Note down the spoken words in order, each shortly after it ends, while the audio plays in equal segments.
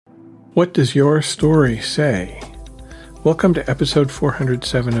What does your story say? Welcome to episode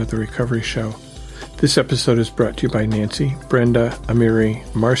 407 of The Recovery Show. This episode is brought to you by Nancy, Brenda, Amiri,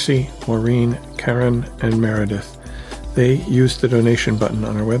 Marcy, Maureen, Karen, and Meredith. They used the donation button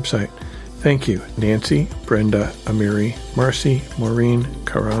on our website. Thank you, Nancy, Brenda, Amiri, Marcy, Maureen,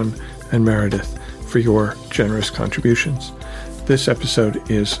 Karen, and Meredith, for your generous contributions. This episode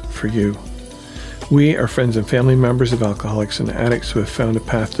is for you. We are friends and family members of alcoholics and addicts who have found a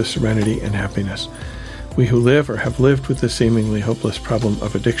path to serenity and happiness. We who live or have lived with the seemingly hopeless problem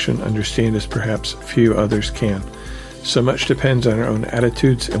of addiction understand as perhaps few others can. So much depends on our own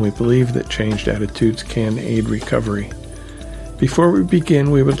attitudes, and we believe that changed attitudes can aid recovery. Before we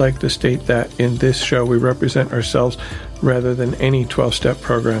begin, we would like to state that in this show we represent ourselves rather than any 12-step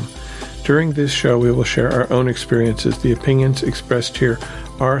program. During this show, we will share our own experiences. The opinions expressed here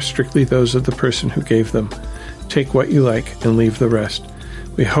are strictly those of the person who gave them. Take what you like and leave the rest.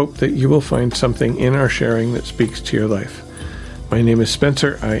 We hope that you will find something in our sharing that speaks to your life. My name is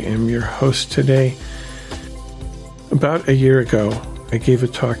Spencer. I am your host today. About a year ago, I gave a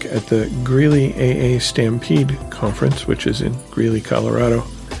talk at the Greeley AA Stampede conference, which is in Greeley, Colorado.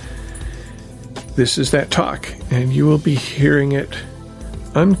 This is that talk, and you will be hearing it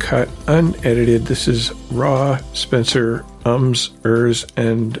uncut, unedited. This is raw Spencer, ers,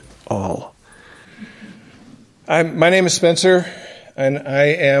 and all. My name is Spencer, and I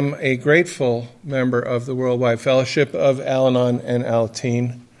am a grateful member of the Worldwide Fellowship of Al-Anon and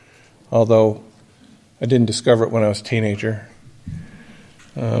Alateen, although I didn't discover it when I was a teenager.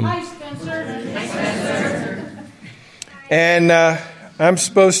 Hi, Spencer. Hi, Spencer. And I'm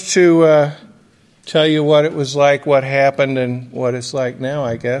supposed to tell you what it was like, what happened, and what it's like now,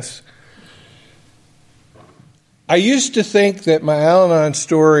 I guess. I used to think that my Al-Anon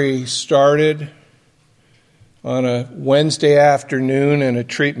story started on a Wednesday afternoon in a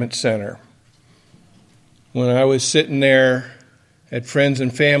treatment center when I was sitting there at Friends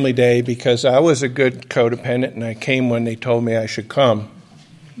and Family Day because I was a good codependent and I came when they told me I should come.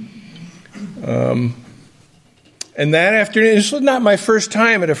 And that afternoon, this was not my first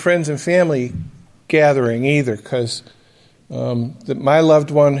time at a Friends and Family gathering either, because my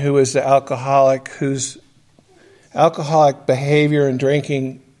loved one who is the alcoholic, whose alcoholic behavior and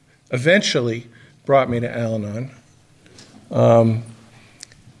drinking eventually brought me to Al-Anon.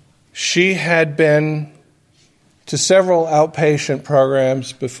 She had been to several outpatient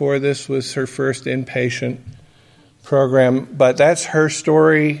programs before this was her first inpatient program, but that's her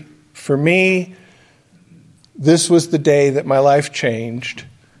story. For me, this was the day that my life changed,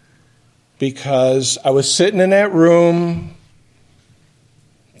 because I was sitting in that room,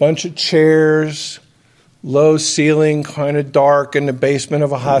 bunch of chairs, low ceiling, kind of dark in the basement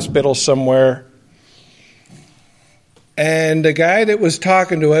of a hospital somewhere. And the guy that was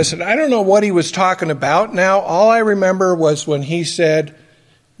talking to us, and I don't know what he was talking about now, all I remember was when he said,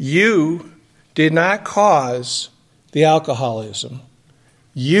 "You did not cause the alcoholism.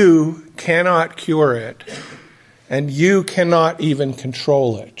 You cannot cure it, and you cannot even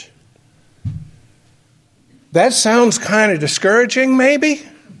control it." That sounds kind of discouraging, maybe,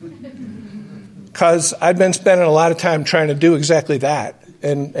 because I'd been spending a lot of time trying to do exactly that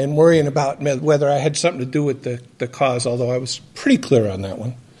and worrying about whether I had something to do with the cause, although I was pretty clear on that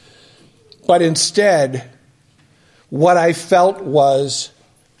one. But instead, what I felt was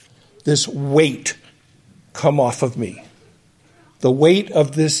this weight come off of me. The weight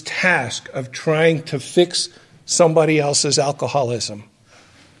of this task of trying to fix somebody else's alcoholism.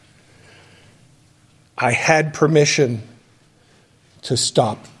 I had permission to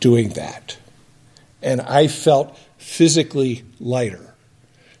stop doing that. And I felt physically lighter.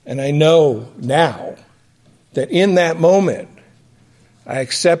 And I know now that in that moment, I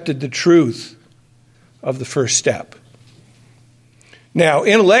accepted the truth of the first step. Now,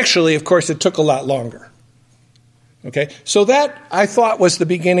 intellectually, of course, it took a lot longer. Okay? So that, I thought, was the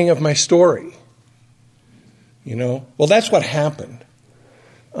beginning of my story. Well, that's what happened.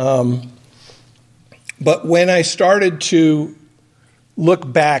 But when I started to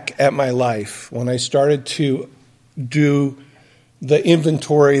look back at my life, when I started to do the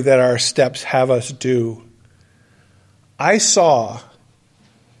inventory that our steps have us do, I saw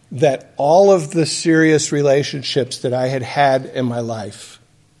that all of the serious relationships that I had had in my life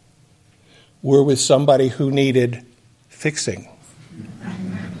were with somebody who needed fixing.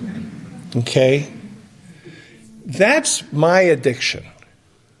 Okay? That's my addiction.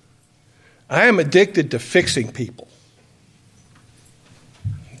 I am addicted to fixing people.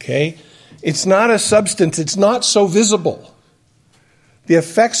 Okay? It's not a substance. It's not so visible. The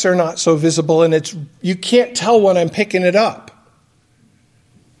effects are not so visible, and you can't tell when I'm picking it up.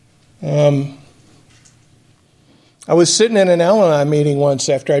 I was sitting in an Al-Anon meeting once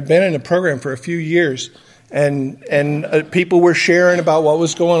after I'd been in the program for a few years, and people were sharing about what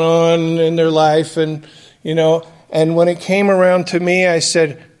was going on in their life, and when it came around to me, I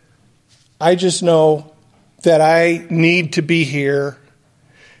said, I just know that I need to be here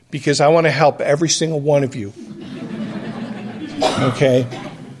because I want to help every single one of you. Okay?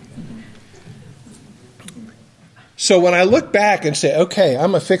 So when I look back and say, okay,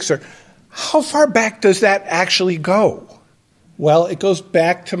 I'm a fixer, how far back does that actually go? Well, it goes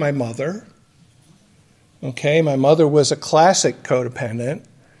back to my mother. Okay, my mother was a classic codependent.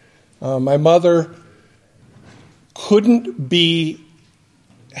 My mother couldn't be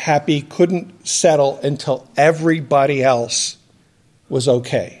happy, couldn't settle until everybody else was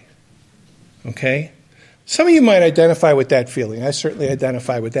okay. Okay? Some of you might identify with that feeling. I certainly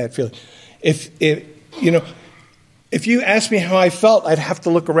identify with that feeling. If you asked me how I felt, I'd have to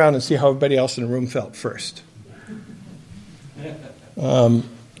look around and see how everybody else in the room felt first.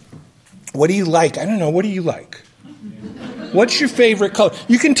 What do you like? I don't know. What do you like? What's your favorite color?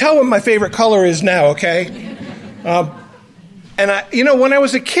 You can tell what my favorite color is now, okay? And when I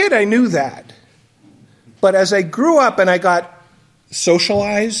was a kid, I knew that. But as I grew up and I got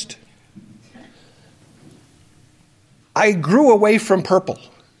socialized, I grew away from purple.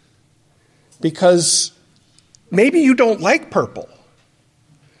 Because maybe you don't like purple.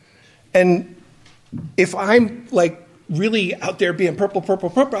 And if I'm like really out there being purple,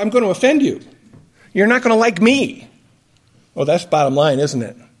 I'm going to offend you. You're not going to like me. Well, that's bottom line, isn't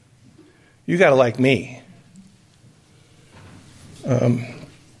it? You got to like me.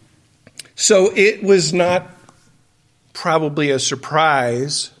 So it was not probably a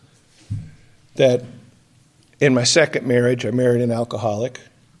surprise that in my second marriage, I married an alcoholic.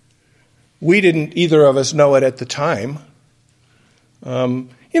 We didn't, either of us, know it at the time.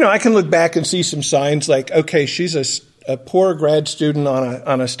 I can look back and see some signs like, okay, she's a poor grad student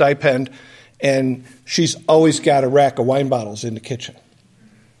on a stipend, and she's always got a rack of wine bottles in the kitchen.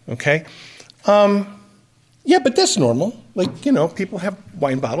 Okay? Yeah, but that's normal. Like, people have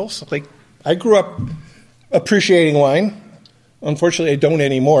wine bottles. Like, I grew up appreciating wine. Unfortunately, I don't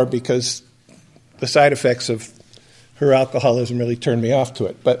anymore because the side effects of her alcoholism really turned me off to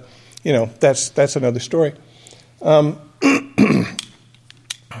it. But, that's another story.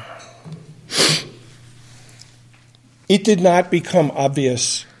 It did not become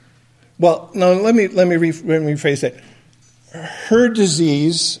obvious. Well, no, let me rephrase that. Her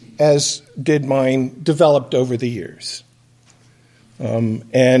disease, as did mine, developed over the years.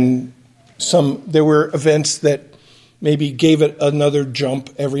 And there were events that maybe gave it another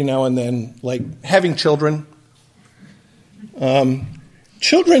jump every now and then, like having children.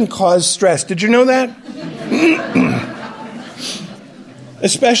 Children cause stress. Did you know that?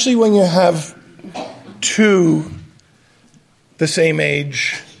 Especially when you have two the same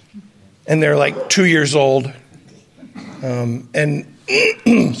age, and they're like 2 years old, and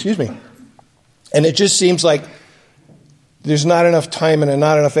excuse me, and it just seems like there's not enough time and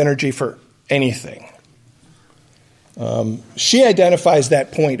not enough energy for anything. She identifies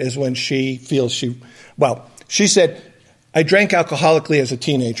that point as when she feels she said, I drank alcoholically as a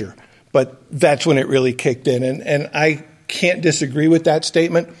teenager, but that's when it really kicked in, and I can't disagree with that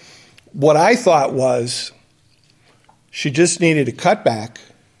statement. What I thought was, she just needed to cut back.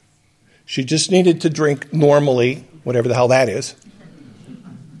 She just needed to drink normally, whatever the hell that is.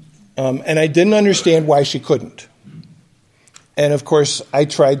 And I didn't understand why she couldn't. And, of course, I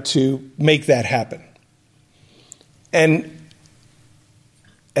tried to make that happen. And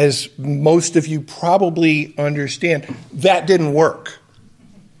as most of you probably understand, that didn't work.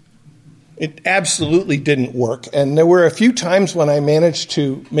 It absolutely didn't work. And there were a few times when I managed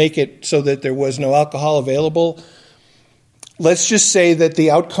to make it so that there was no alcohol available. Let's just say that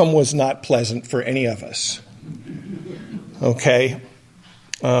the outcome was not pleasant for any of us. Okay?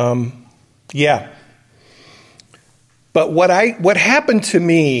 Yeah. But what happened to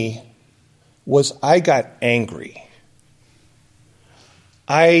me was I got angry.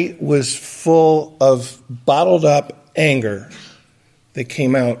 I was full of bottled up anger that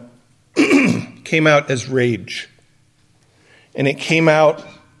came out as rage. And it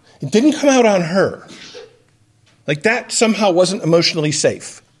didn't come out on her. Like that somehow wasn't emotionally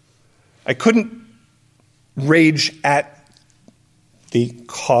safe. I couldn't rage at the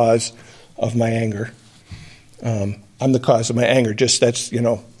cause of my anger. I'm the cause of my anger. Just that's,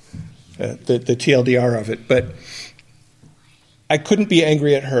 the TLDR of it. But I couldn't be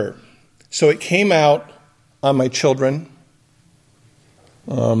angry at her. So it came out on my children.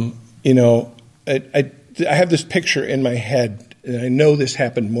 I have this picture in my head, and I know this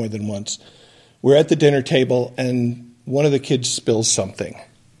happened more than once. We're at the dinner table, and one of the kids spills something.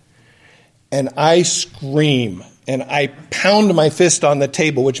 And I scream, and I pound my fist on the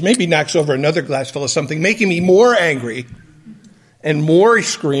table, which maybe knocks over another glass full of something, making me more angry, and more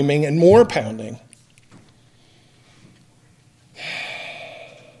screaming, and more pounding.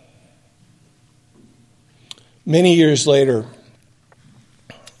 Many years later,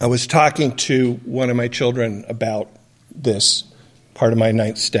 I was talking to one of my children about this part of my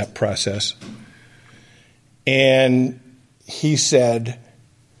 9th step process. And he said,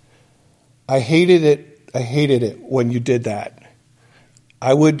 I hated it when you did that.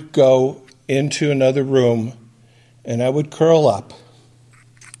 I would go into another room and I would curl up.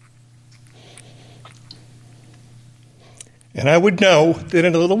 And I would know that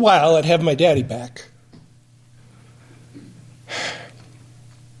in a little while I'd have my daddy back.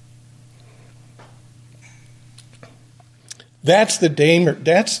 That's the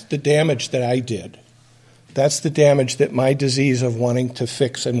damage that I did. That's the damage that my disease of wanting to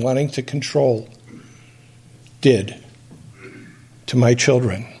fix and wanting to control did to my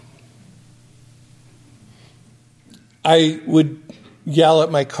children. I would yell at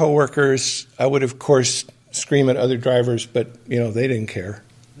my coworkers. I would, of course, scream at other drivers, but, they didn't care.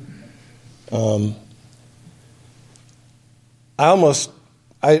 I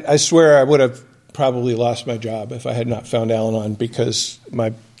swear I would have probably lost my job if I had not found Al-Anon, because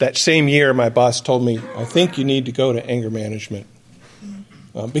that same year my boss told me, I think you need to go to anger management.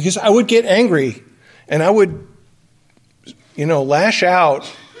 Because I would get angry and I would, lash out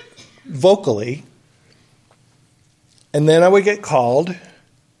vocally, and then I would get called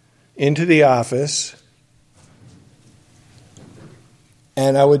into the office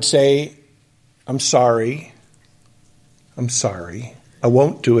and I would say, I'm sorry, I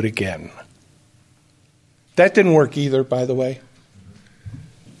won't do it again. That didn't work either, by the way.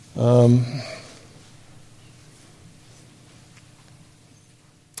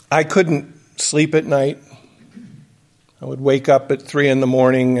 I couldn't sleep at night. I would wake up at 3 a.m.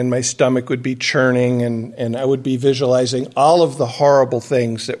 and my stomach would be churning, and I would be visualizing all of the horrible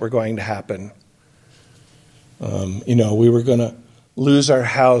things that were going to happen. We were going to lose our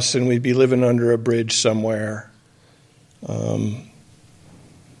house and we'd be living under a bridge somewhere.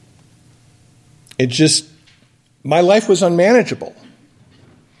 My life was unmanageable.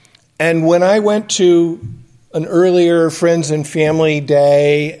 And when I went to an earlier friends and family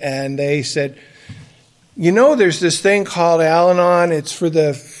day and they said, there's this thing called Al-Anon, it's for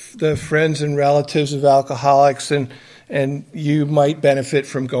the friends and relatives of alcoholics, and you might benefit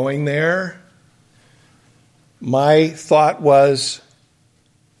from going there. My thought was,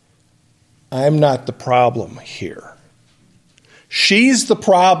 I'm not the problem here. She's the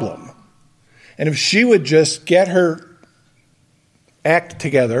problem. And if she would just get her act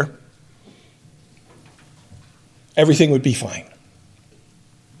together, everything would be fine.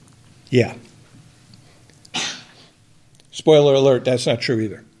 Yeah. Spoiler alert, that's not true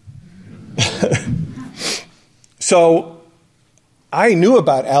either. So I knew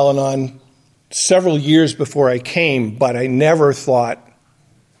about Al-Anon several years before I came, but I never thought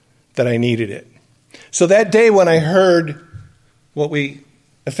that I needed it. So that day when I heard what we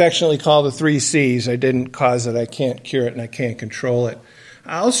affectionately call the 3 C's, I didn't cause it, I can't cure it, and I can't control it.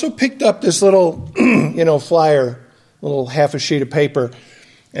 I also picked up this little, flyer, little half a sheet of paper,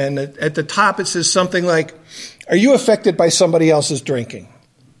 and at the top it says something like, are you affected by somebody else's drinking?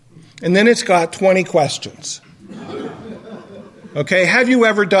 And then it's got 20 questions. Okay, have you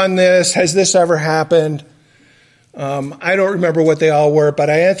ever done this? Has this ever happened? I don't remember what they all were, but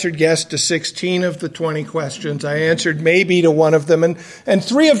I answered yes to 16 of the 20 questions. I answered maybe to one of them, and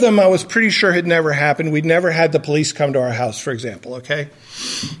 3 of them I was pretty sure had never happened. We'd never had the police come to our house, for example, okay?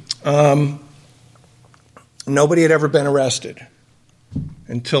 Nobody had ever been arrested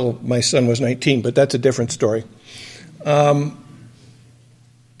until my son was 19, but that's a different story. And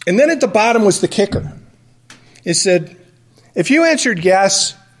then at the bottom was the kicker. It said, if you answered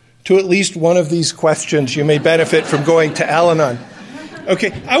yes to at least one of these questions, you may benefit from going to Al-Anon.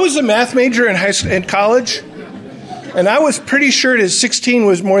 Okay, I was a math major in college, and I was pretty sure that 16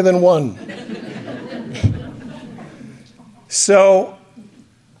 was more than 1. So,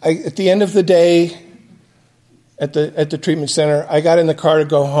 at the end of the day, at the treatment center, I got in the car to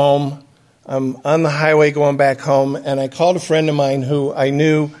go home. I'm on the highway going back home, and I called a friend of mine who I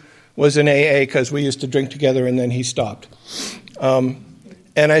knew was in AA because we used to drink together, and then he stopped.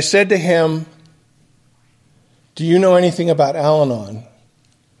 And I said to him, do you know anything about Al-Anon?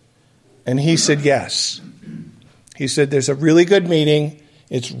 And he said yes. He said, there's a really good meeting.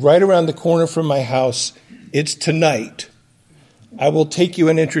 It's right around the corner from my house. It's tonight. I will take you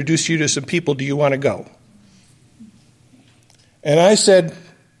and introduce you to some people. Do you want to go? And I said,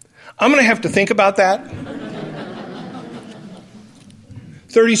 I'm going to have to think about that.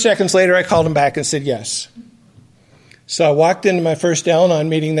 30 seconds later, I called him back and said yes. So I walked into my first Al-Anon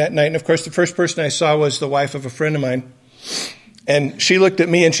meeting that night, and of course the first person I saw was the wife of a friend of mine. And she looked at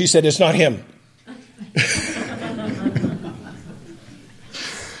me and she said, it's not him.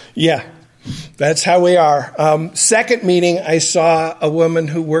 Yeah, that's how we are. Second meeting, I saw a woman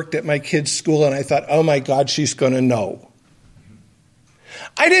who worked at my kid's school, and I thought, oh my God, she's going to know.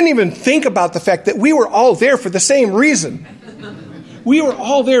 I didn't even think about the fact that we were all there for the same reason. We were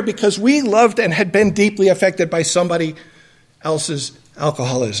all there because we loved and had been deeply affected by somebody else's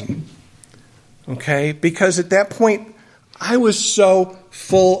alcoholism. Okay? Because at that point, I was so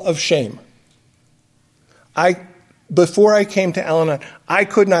full of shame. Before I came to Al-Anon, I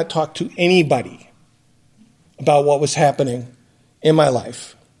could not talk to anybody about what was happening in my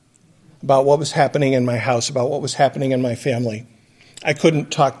life, about what was happening in my house, about what was happening in my family. I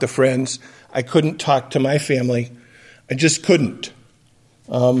couldn't talk to friends. I couldn't talk to my family. I just couldn't.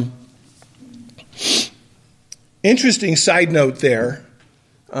 Interesting side note there.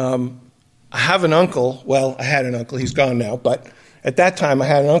 I have an uncle. Well, I had an uncle. He's gone now. But at that time, I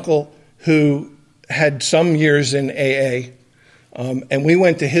had an uncle who had some years in AA. And we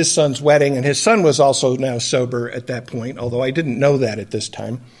went to his son's wedding. And his son was also now sober at that point, although I didn't know that at this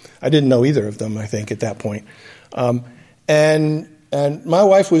time. I didn't know either of them, I think, at that point. And my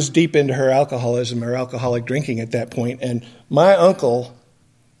wife was deep into her alcoholism, her alcoholic drinking at that point. And my uncle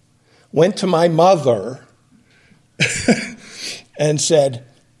went to my mother and said,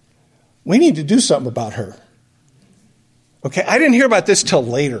 we need to do something about her. Okay, I didn't hear about this till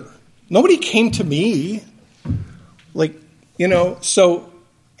later. Nobody came to me. So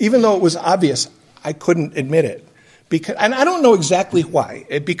even though it was obvious, I couldn't admit it. And I don't know exactly why.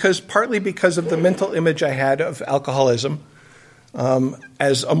 Partly because of the mental image I had of alcoholism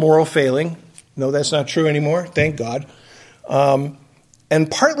as a moral failing. No, that's not true anymore, thank God. And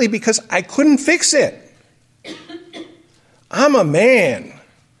partly because I couldn't fix it. I'm a man.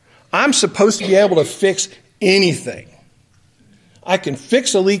 I'm supposed to be able to fix anything. I can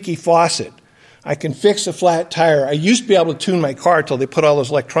fix a leaky faucet. I can fix a flat tire. I used to be able to tune my car until they put all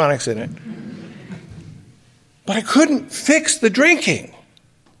those electronics in it. But I couldn't fix the drinking.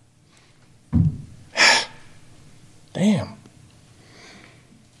 Damn.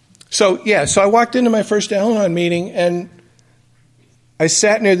 So I walked into my first Al-Anon meeting, and I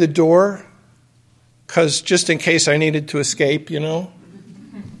sat near the door, because just in case I needed to escape, I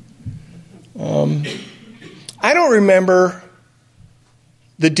don't remember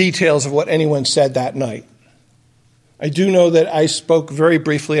the details of what anyone said that night. I do know that I spoke very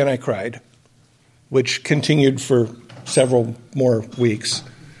briefly and I cried, which continued for several more weeks.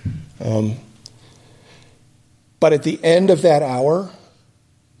 But at the end of that hour,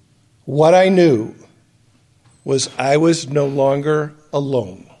 what I knew was I was no longer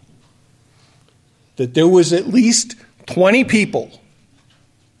alone. That there was at least 20 people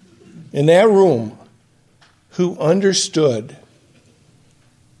in that room who understood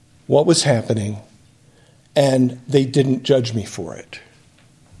what was happening, and they didn't judge me for it.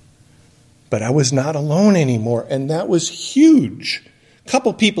 But I was not alone anymore, and that was huge. A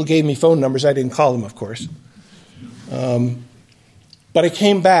couple people gave me phone numbers. I didn't call them, of course. But I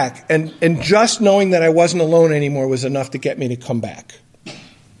came back, and just knowing that I wasn't alone anymore was enough to get me to come back.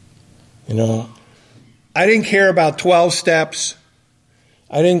 I didn't care about 12 steps.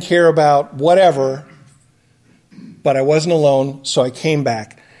 I didn't care about whatever, but I wasn't alone, so I came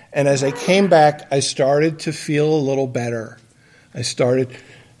back. And as I came back, I started to feel a little better. I started,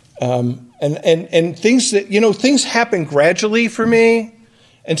 and things things happen gradually for me,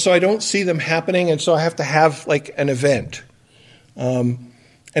 and so I don't see them happening, and so I have to have like an event. And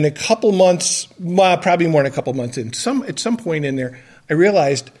a couple months, probably more than a couple months at some point in there, I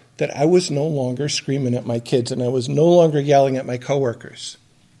realized that I was no longer screaming at my kids, and I was no longer yelling at my coworkers.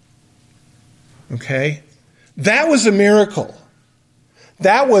 Okay? That was a miracle.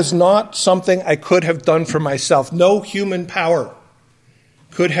 That was not something I could have done for myself. No human power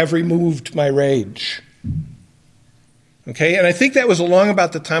could have removed my rage. Okay? And I think that was along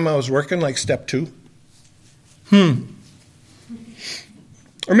about the time I was working, like step 2.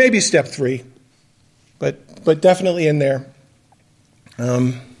 Or maybe step 3. But definitely in there.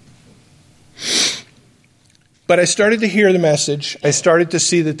 But I started to hear the message. I started to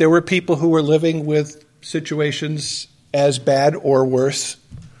see that there were people who were living with situations as bad or worse.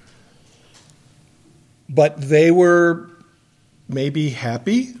 But they were maybe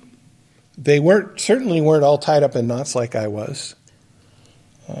happy. They certainly weren't all tied up in knots like I was.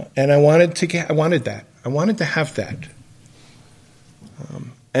 And I wanted that. I wanted to have that.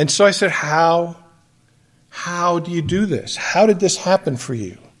 And so I said, how do you do this? How did this happen for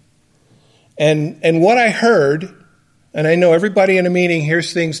you? And what I heard, and I know everybody in a meeting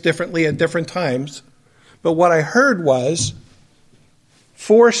hears things differently at different times, but what I heard was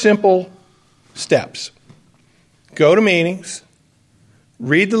 4 simple steps. Go to meetings,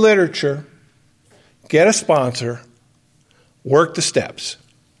 read the literature, get a sponsor, work the steps.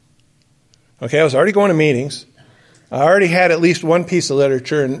 Okay, I was already going to meetings. I already had at least one piece of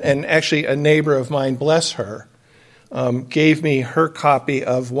literature, and actually a neighbor of mine, bless her, gave me her copy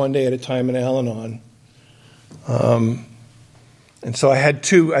of One Day at a Time in Al-Anon. And so I had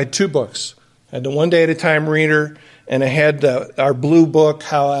two books. I had the One Day at a Time reader, and I had our blue book,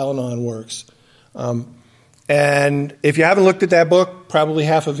 How Al-Anon Works. And if you haven't looked at that book, probably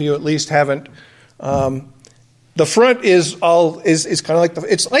half of you at least haven't. The front is kind of like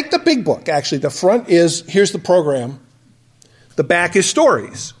it's like the big book, actually. The front is, here's the program. The back is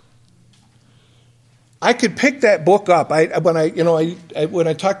stories. I could pick that book up. When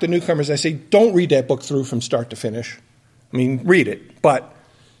I talk to newcomers, I say, don't read that book through from start to finish. I mean, read it,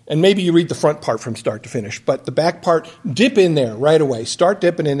 and maybe you read the front part from start to finish, but the back part, dip in there right away. Start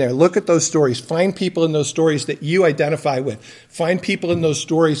dipping in there. Look at those stories. Find people in those stories that you identify with. Find people in those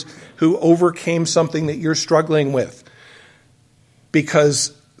stories who overcame something that you're struggling with.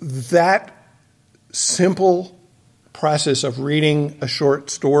 Because that simple process of reading a short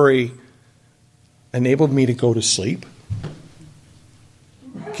story enabled me to go to sleep.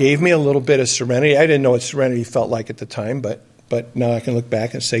 Gave me a little bit of serenity. I didn't know what serenity felt like at the time, but now I can look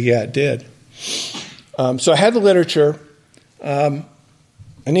back and say, yeah, it did. So I had the literature. I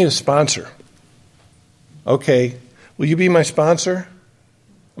need a sponsor. Okay, will you be my sponsor?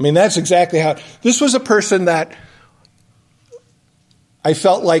 I mean, that's exactly how. This was a person that I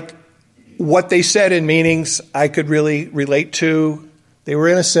felt like what they said in meetings I could really relate to. They were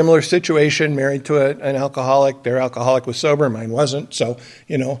in a similar situation, married to an alcoholic. Their alcoholic was sober, mine wasn't. So,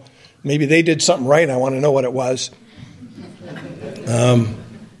 maybe they did something right, and I want to know what it was.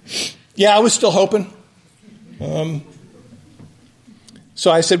 I was still hoping.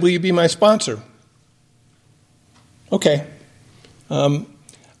 So I said, will you be my sponsor? Okay.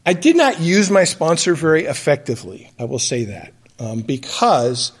 I did not use my sponsor very effectively, I will say that,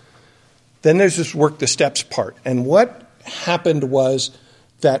 because then there's this work the steps part. And what happened was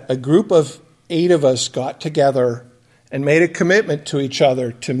that a group of 8 of us got together and made a commitment to each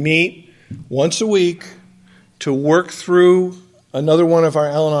other to meet once a week to work through another one of our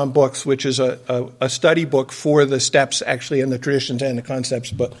Al-Anon books, which is a study book for the steps, actually, and the traditions and the concepts,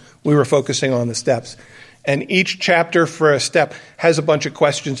 but we were focusing on the steps. And each chapter for a step has a bunch of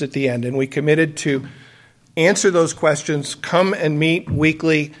questions at the end, and we committed to answer those questions, come and meet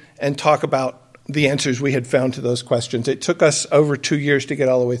weekly, and talk about the answers we had found to those questions. It took us over 2 years to get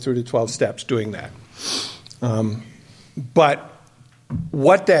all the way through to 12 steps doing that. But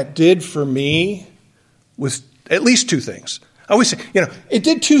what that did for me was at least 2 things. I always say, it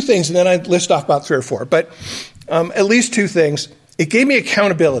did 2 things, and then I'd list off about 3 or 4. But at least 2 things. It gave me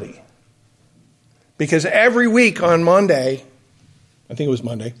accountability. Because every week on Monday, I think it was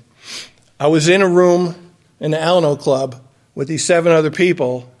Monday, I was in a room in the Al-Anon Club with these 7 other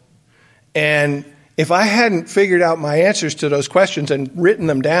people, and if I hadn't figured out my answers to those questions and written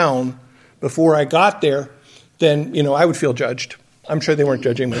them down before I got there, then, I would feel judged. I'm sure they weren't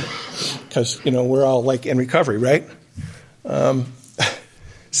judging me because, we're all like in recovery, right?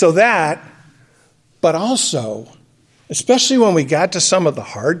 So that, but also, especially when we got to some of the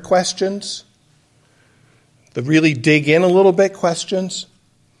hard questions, the really dig in a little bit questions,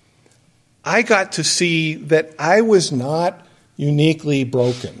 I got to see that I was not uniquely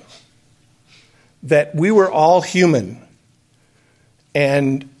broken, that we were all human,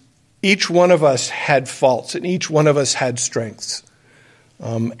 and each one of us had faults, and each one of us had strengths,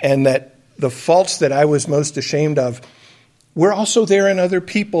 and that the faults that I was most ashamed of were also there in other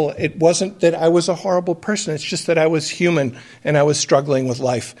people. It wasn't that I was a horrible person. It's just that I was human, and I was struggling with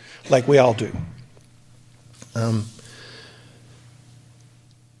life like we all do.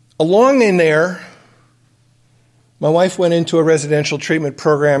 Along in there, my wife went into a residential treatment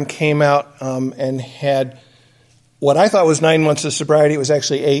program, came out and had what I thought was 9 months of sobriety. It was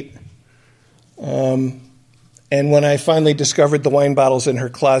actually 8. And when I finally discovered the wine bottles in her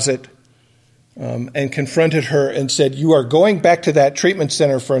closet and confronted her and said, you are going back to that treatment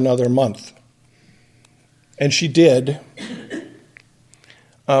center for another month. And she did.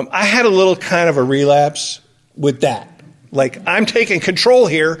 I had a little kind of a relapse with that. Like, I'm taking control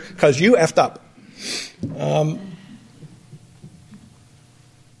here because you effed up.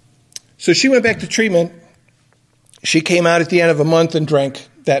 So she went back to treatment. She came out at the end of a month and drank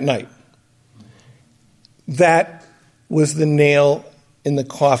that night. That was the nail in the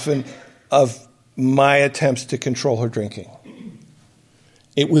coffin of my attempts to control her drinking.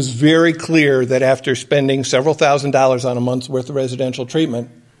 It was very clear that after spending several $1,000s on a month's worth of residential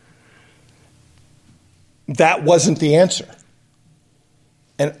treatment, that wasn't the answer.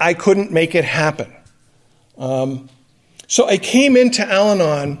 And I couldn't make it happen. So I came into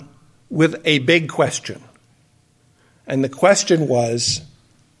Al-Anon with a big question. And the question was,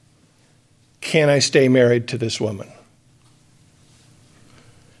 can I stay married to this woman?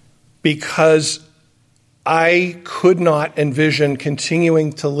 Because I could not envision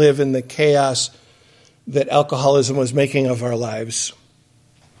continuing to live in the chaos that alcoholism was making of our lives.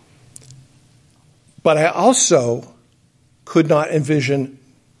 But I also could not envision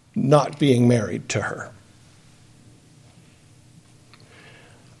not being married to her.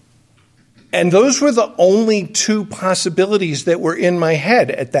 And those were the only two possibilities that were in my head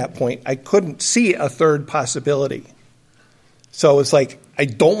at that point. I couldn't see a third possibility. So it's like, I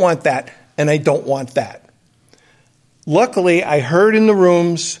don't want that, and I don't want that. Luckily, I heard in the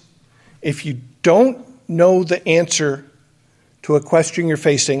rooms, if you don't know the answer to a question you're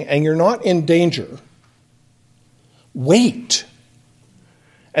facing and you're not in danger, wait.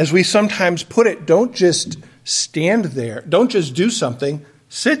 As we sometimes put it, don't just stand there. Don't just do something.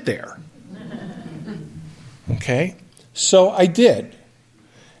 Sit there. Okay? So I did.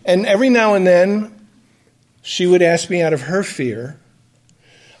 And every now and then, she would ask me out of her fear,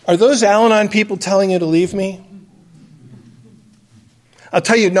 are those Al-Anon people telling you to leave me? I'll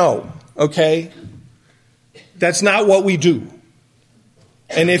tell you no, okay? That's not what we do.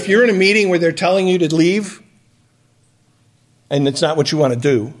 And if you're in a meeting where they're telling you to leave, and it's not what you want to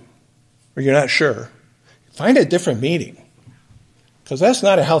do, or you're not sure, find a different meeting. Because that's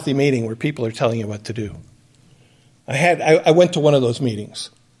not a healthy meeting where people are telling you what to do. I went to one of those meetings,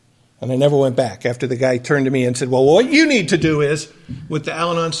 and I never went back after the guy turned to me and said, well, what you need to do is, with the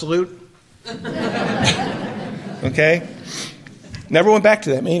Al-Anon salute, okay? Never went back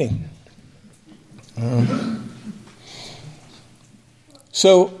to that meeting.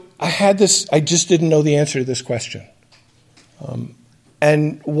 So I just didn't know the answer to this question.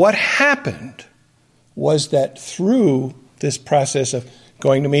 And what happened was that through this process of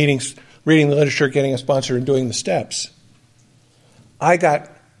going to meetings, reading the literature, getting a sponsor, and doing the steps, I got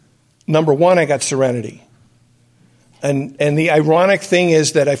serenity. And the ironic thing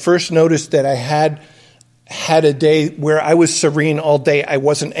is that I first noticed that I had a day where I was serene all day. I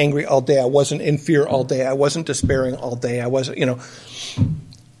wasn't angry all day. I wasn't in fear all day. I wasn't despairing all day. I wasn't,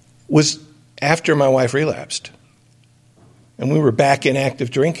 was after my wife relapsed. And we were back in active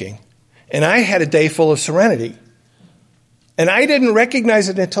drinking. And I had a day full of serenity. And I didn't recognize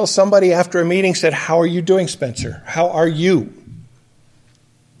it until somebody after a meeting said, how are you doing, Spencer? How are you?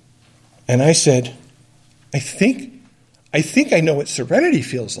 And I said, I think I know what serenity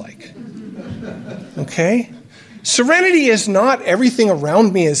feels like. Okay? Serenity is not everything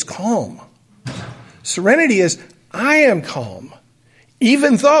around me is calm. Serenity is I am calm,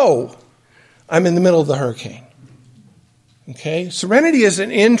 even though I'm in the middle of the hurricane. Okay? Serenity is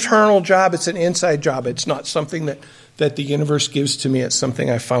an internal job. It's an inside job. It's not something that the universe gives to me. It's something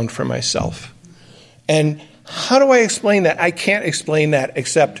I found for myself. And how do I explain that? I can't explain that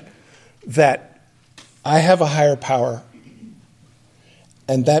except that I have a higher power,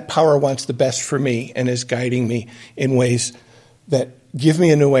 and that power wants the best for me and is guiding me in ways that give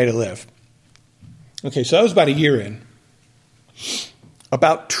me a new way to live. Okay, so that was about a year in.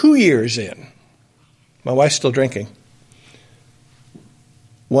 About 2 years in, my wife's still drinking.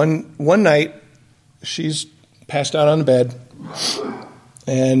 One night, she's passed out on the bed,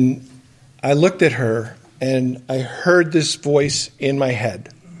 and I looked at her, and I heard this voice in my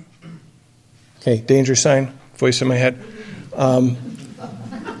head. Okay, danger sign, voice in my head.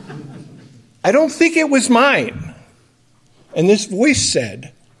 I don't think it was mine. And this voice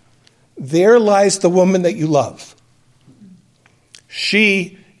said, there lies the woman that you love.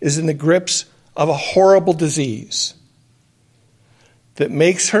 She is in the grips of a horrible disease that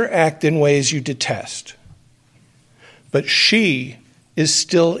makes her act in ways you detest. But she is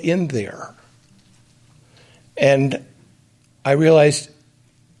still in there. And I realized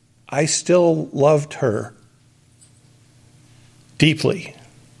I still loved her deeply.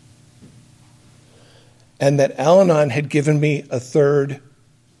 And that Al-Anon had given me a third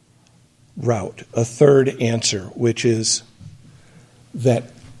route, a third answer, which is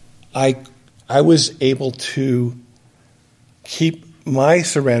that I was able to keep my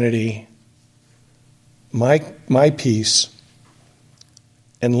serenity, my peace,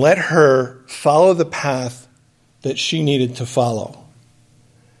 and let her follow the path that she needed to follow.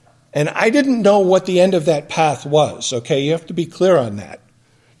 And I didn't know what the end of that path was, okay? You have to be clear on that.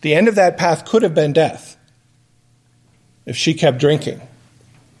 The end of that path could have been death if she kept drinking.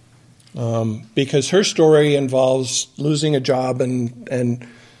 Because her story involves losing a job and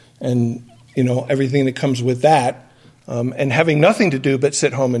everything that comes with that, and having nothing to do but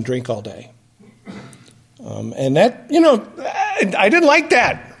sit home and drink all day. And that, I didn't like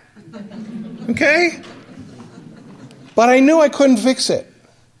that. Okay? But I knew I couldn't fix it.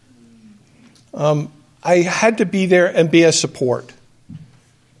 I had to be there and be a support.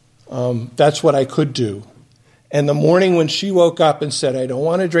 That's what I could do. And the morning when she woke up and said, I don't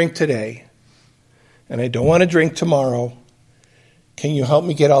want to drink today, and I don't want to drink tomorrow, can you help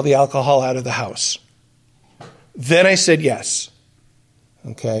me get all the alcohol out of the house? Then I said yes.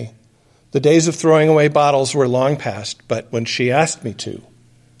 Okay? The days of throwing away bottles were long past, but when she asked me to,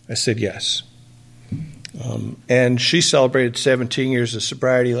 I said yes. And she celebrated 17 years of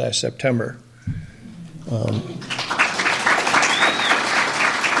sobriety last September.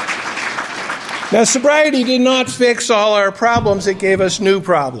 Now, sobriety did not fix all our problems. It gave us new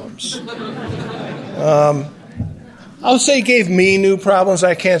problems. I'll say it gave me new problems.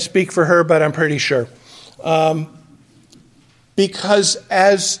 I can't speak for her, but I'm pretty sure. Because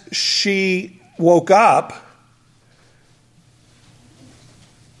as she woke up,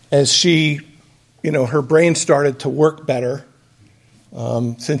 as she, her brain started to work better,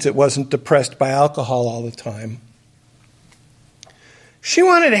 since it wasn't depressed by alcohol all the time, she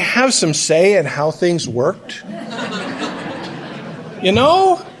wanted to have some say in how things worked.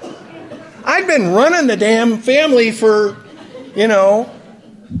 I'd been running the damn family for,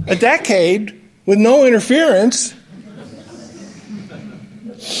 a decade with no interference.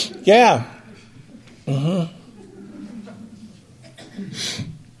 Yeah. Mm-hmm.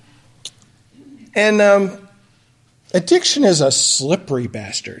 And addiction is a slippery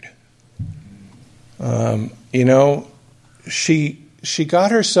bastard. She got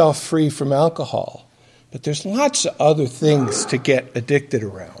herself free from alcohol, but there's lots of other things to get addicted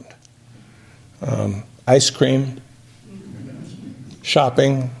around. Ice cream,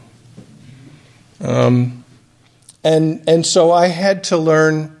 shopping. And so I had to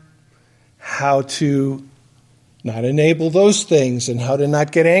learn how to not enable those things and how to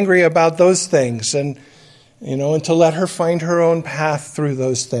not get angry about those things and to let her find her own path through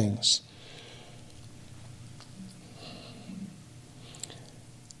those things.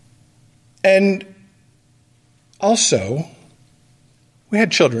 And also, we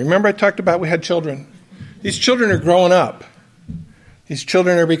had children. Remember I talked about we had children? These children are growing up. These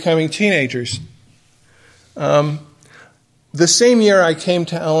children are becoming teenagers. The same year I came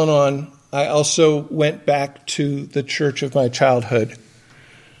to Al-Anon, I also went back to the church of my childhood.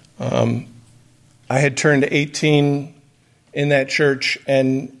 I had turned 18 in that church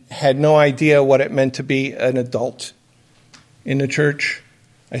and had no idea what it meant to be an adult in the church.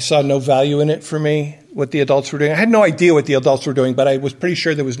 I saw no value in it for me, what the adults were doing. I had no idea what the adults were doing, but I was pretty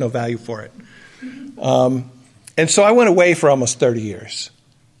sure there was no value for it. And so I went away for almost 30 years.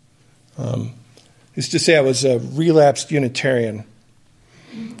 Used to say I was a relapsed Unitarian.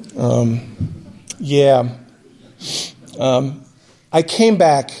 I came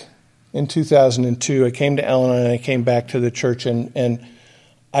back in 2002. I came to Al-Anon and I came back to the church, and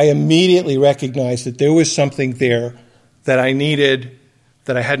I immediately recognized that there was something there that I needed,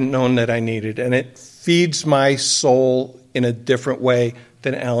 that I hadn't known that I needed. And it feeds my soul in a different way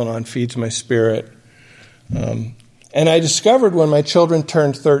than Al-Anon feeds my spirit. And I discovered when my children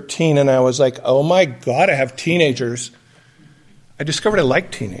turned 13 and I was like, oh my God, I have teenagers. I discovered I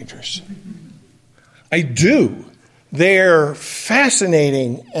like teenagers. I do. They're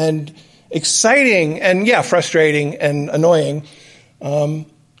fascinating and exciting and, frustrating and annoying. I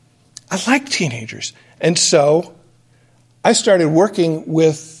like teenagers. And so I started working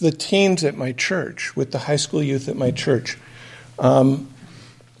with the teens at my church, with the high school youth at my church.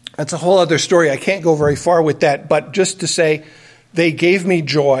 That's a whole other story. I can't go very far with that, but just to say they gave me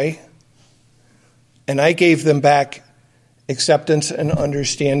joy, and I gave them back acceptance and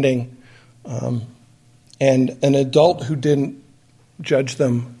understanding, and an adult who didn't judge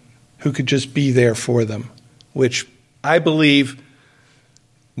them, who could just be there for them, which I believe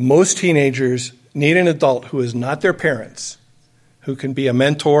most teenagers need an adult who is not their parents, who can be a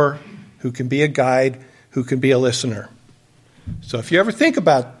mentor, who can be a guide, who can be a listener. So if you ever think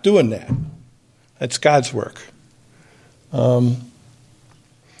about doing that, that's God's work. And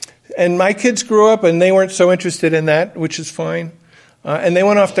my kids grew up and they weren't so interested in that, which is fine. And they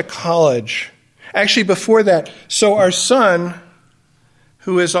went off to college. Actually, before that, so our son,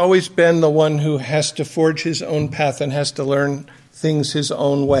 who has always been the one who has to forge his own path and has to learn things his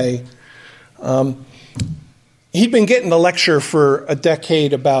own way. He'd been getting the lecture for a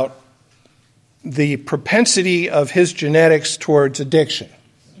decade about the propensity of his genetics towards addiction.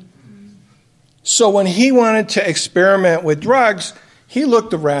 So when he wanted to experiment with drugs, he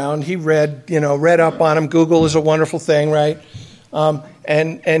looked around, he read up on them. Google is a wonderful thing, right?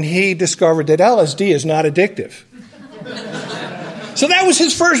 And he discovered that LSD is not addictive. So that was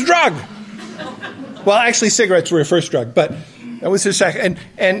his first drug. Well, actually, cigarettes were his first drug, but that was his second.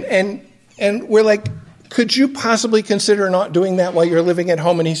 And we're like, could you possibly consider not doing that while you're living at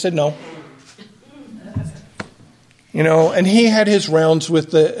home? And he said no. And he had his rounds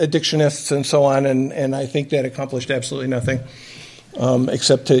with the addictionists and so on, and I think that accomplished absolutely nothing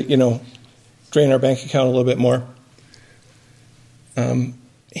except to, drain our bank account a little bit more.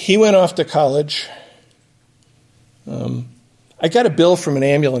 He went off to college. I got a bill from an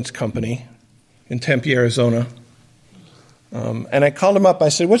ambulance company in Tempe, Arizona, and I called him up. I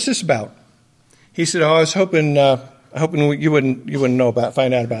said, "What's this about?" He said, "Oh, I was hoping you wouldn't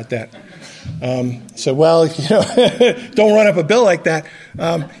find out about that." So, well, don't run up a bill like that.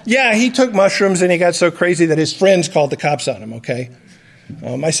 Yeah, he took mushrooms and he got so crazy that his friends called the cops on him. Okay,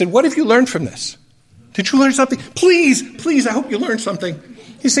 I said, "What have you learned from this? Did you learn something? Please, I hope you learned something."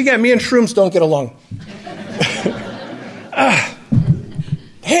 He said, "Yeah, me and shrooms don't get along."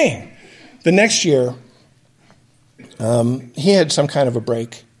 Dang. The next year, he had some kind of a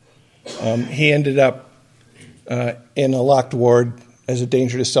break. He ended up in a locked ward as a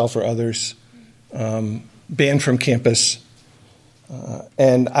danger to self or others, banned from campus.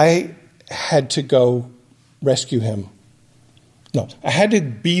 And I had to go rescue him. No, I had to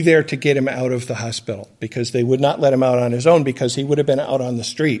be there to get him out of the hospital because they would not let him out on his own because he would have been out on the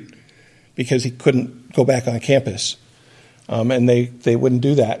street because he couldn't go back on campus. And they wouldn't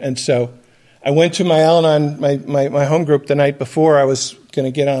do that. And so I went to my Al-Anon, my home group the night before I was going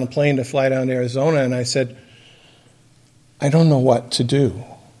to get on a plane to fly down to Arizona, and I said, "I don't know what to do.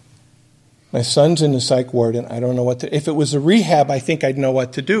 My son's in the psych ward, and I don't know what to. If it was a rehab, I think I'd know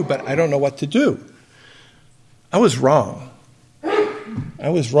what to do, but I don't know what to do." I was wrong.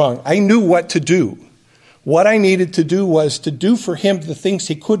 I knew what to do. What I needed to do was to do for him the things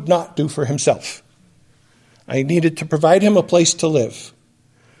he could not do for himself. I needed to provide him a place to live.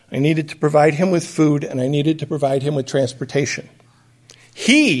 I needed to provide him with food, and I needed to provide him with transportation.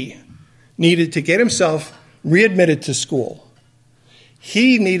 He needed to get himself readmitted to school.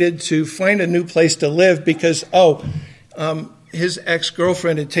 He needed to find a new place to live because, his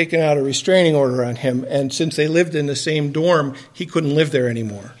ex-girlfriend had taken out a restraining order on him, and since they lived in the same dorm, he couldn't live there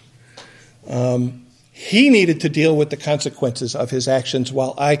anymore. He needed to deal with the consequences of his actions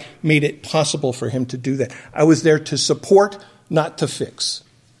while I made it possible for him to do that. I was there to support, not to fix.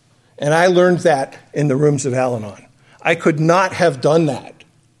 And I learned that in the rooms of Al-Anon. I could not have done that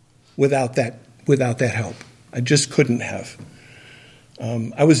without that help. I just couldn't have.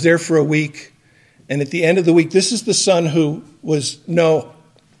 I was there for a week, and at the end of the week, this is the son who was, "No,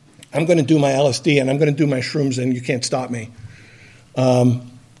 I'm going to do my LSD and I'm going to do my shrooms and you can't stop me."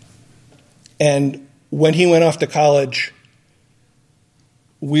 And when he went off to college,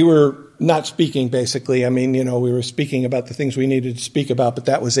 we were not speaking, basically. I mean, we were speaking about the things we needed to speak about, but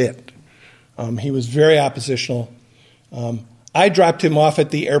that was it. He was very oppositional. I dropped him off at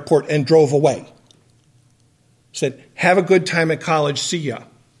the airport and drove away. Said, "Have a good time at college, see ya."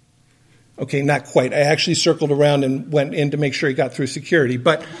 Okay, not quite. I actually circled around and went in to make sure he got through security,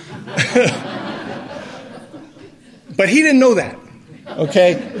 but but he didn't know that.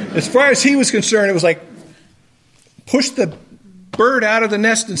 Okay? As far as he was concerned, it was like, push the bird out of the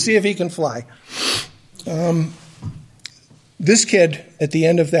nest and see if he can fly. This kid, at the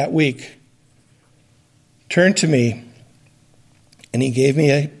end of that week, turned to me, and he gave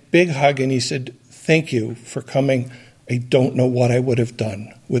me a big hug, and he said, "Thank you for coming. I don't know what I would have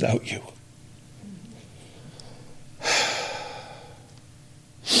done without you."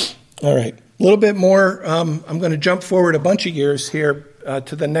 All right, a little bit more. I'm going to jump forward a bunch of years here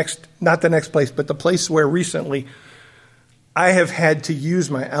to the next, not the next place, but the place where recently I have had to use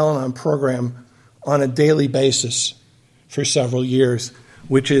my Al-Anon program on a daily basis for several years,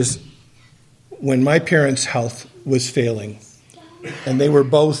 which is when my parents' health was failing, and they were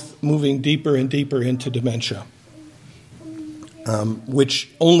both moving deeper and deeper into dementia, which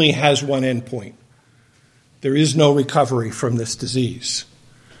only has one endpoint. There is no recovery from this disease.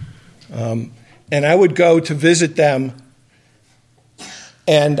 And I would go to visit them,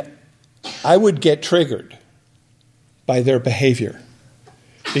 and I would get triggered by their behavior,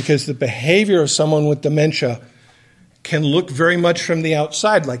 because the behavior of someone with dementia can look very much from the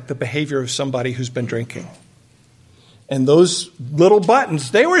outside like the behavior of somebody who's been drinking. And those little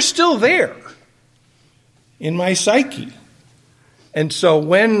buttons, they were still there in my psyche. And so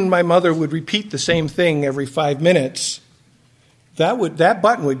when my mother would repeat the same thing every 5 minutes, that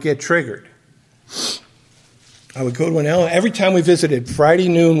button would get triggered. I would go to an Al-Anon. Every time we visited, Friday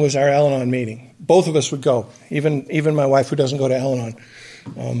noon was our Al-Anon meeting. Both of us would go, even my wife who doesn't go to Al-Anon.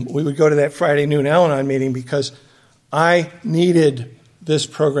 We would go to that Friday noon Al-Anon meeting because I needed this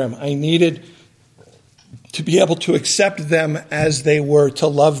program. I needed to be able to accept them as they were, to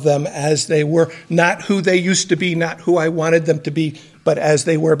love them as they were, not who they used to be, not who I wanted them to be, but as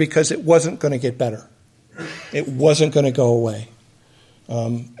they were, because it wasn't going to get better. It wasn't going to go away.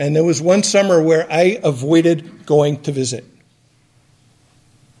 And there was one summer where I avoided going to visit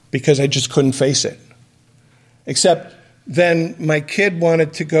because I just couldn't face it. Except then my kid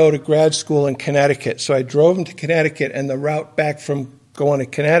wanted to go to grad school in Connecticut, so I drove him to Connecticut, and the route back from going to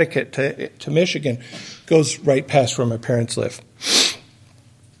Connecticut to Michigan goes right past where my parents live.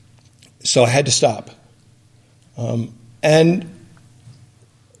 So I had to stop. And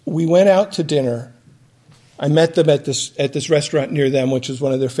we went out to dinner. I met them at this restaurant near them, which was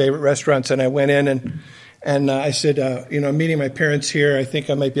one of their favorite restaurants, and I went in and I said, I'm meeting my parents here. I think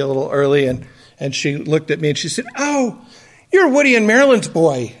I might be a little early. And she looked at me and she said, "Oh, you're Woody and Marilyn's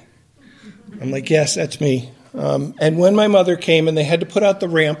boy." I'm like, "Yes, that's me." And when my mother came and they had to put out the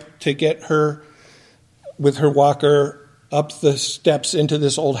ramp to get her with her walker up the steps into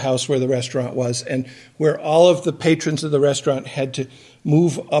this old house where the restaurant was, and where all of the patrons of the restaurant had to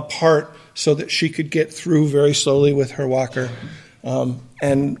move apart so that she could get through very slowly with her walker.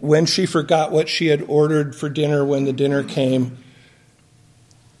 And when she forgot what she had ordered for dinner when the dinner came,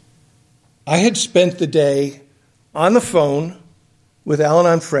 I had spent the day on the phone with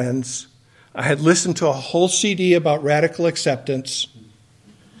Al-Anon friends. I had listened to a whole CD about radical acceptance,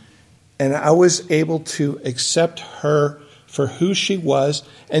 and I was able to accept her for who she was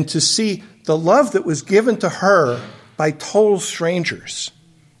and to see the love that was given to her by total strangers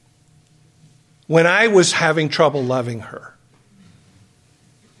when I was having trouble loving her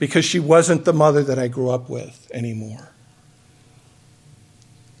because she wasn't the mother that I grew up with anymore.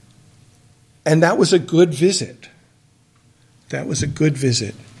 And that was a good visit. That was a good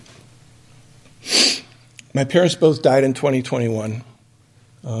visit. My parents both died in 2021.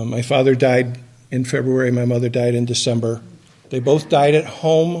 My father died in February. My mother died in December. They both died at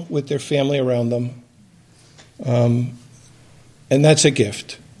home with their family around them. And that's a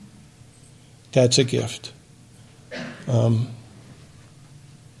gift. That's a gift.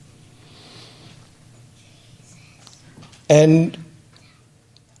 And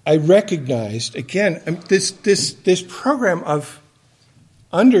I recognized, again, this program of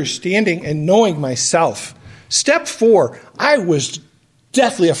understanding and knowing myself. Step 4, I was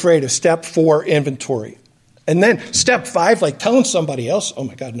deathly afraid of step 4, inventory. And then step 5, like telling somebody else, oh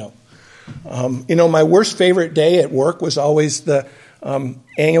my God, no. My worst favorite day at work was always the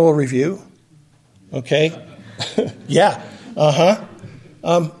annual review. Okay? Yeah.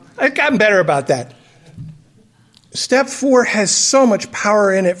 I've gotten better about that. Step 4 has so much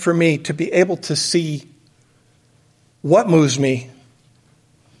power in it for me to be able to see what moves me,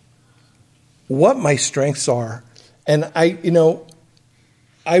 what my strengths are. And I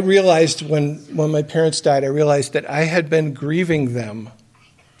realized when my parents died, I realized that I had been grieving them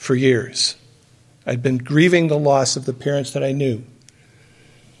for years. I'd been grieving the loss of the parents that I knew.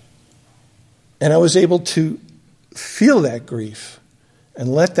 And I was able to feel that grief and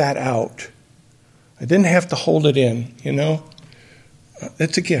let that out. I didn't have to hold it in,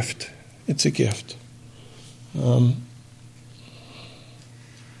 It's a gift. It's a gift.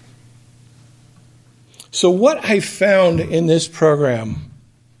 So what I found in this program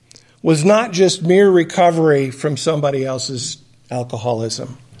was not just mere recovery from somebody else's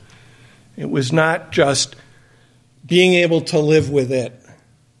alcoholism. It was not just being able to live with it.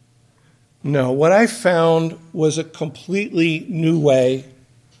 No, what I found was a completely new way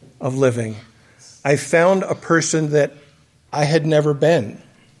of living. I found a person that I had never been,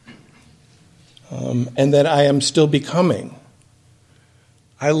 and that I am still becoming.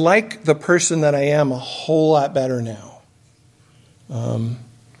 I like the person that I am a whole lot better now.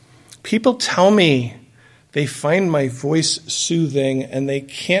 People tell me they find my voice soothing and they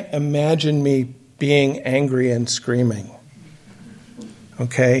can't imagine me being angry and screaming.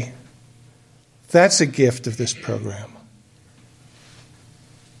 Okay? That's a gift of this program.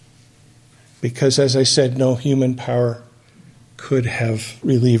 Because, as I said, no human power could have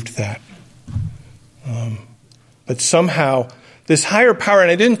relieved that. But somehow, this higher power,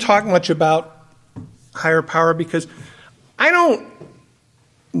 and I didn't talk much about higher power because I don't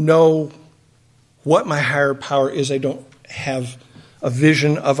know what my higher power is. I don't have a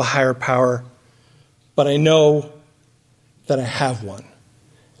vision of a higher power, but I know that I have one.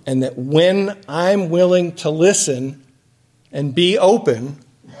 And that when I'm willing to listen and be open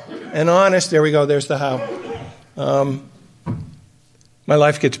and honest, there we go, there's the how, my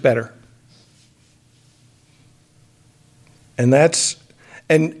life gets better. And that's,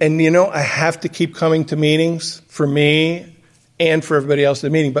 and you know, I have to keep coming to meetings for me and for everybody else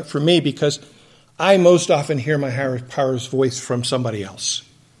in the meeting, but for me, because I most often hear my higher power's voice from somebody else.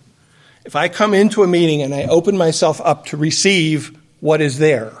 If I come into a meeting and I open myself up to receive what is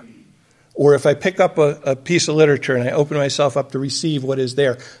there, or if I pick up a piece of literature and I open myself up to receive what is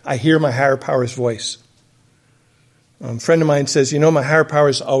there, I hear my higher power's voice. A friend of mine says, you know, my higher power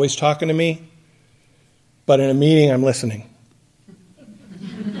is always talking to me, but in a meeting I'm listening.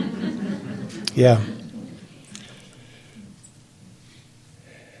 Yeah.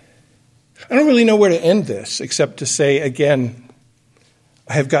 I don't really know where to end this, except to say, again,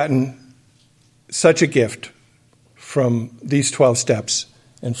 I have gotten such a gift from these 12 steps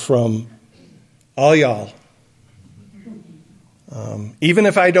and from all y'all. Even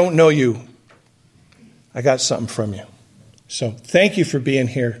if I don't know you, I got something from you. So thank you for being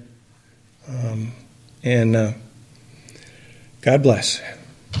here. And God bless.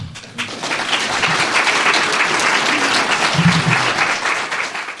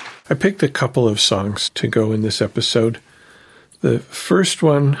 I picked a couple of songs to go in this episode. The first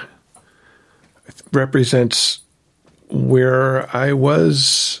one represents where I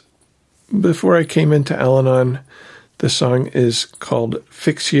was before I came into Al-Anon. The song is called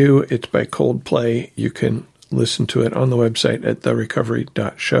Fix You. It's by Coldplay. You can listen to it on the website at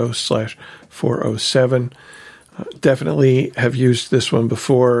therecovery.show/407. Definitely have used this one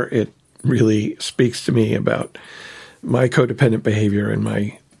before. It really speaks to me about my codependent behavior and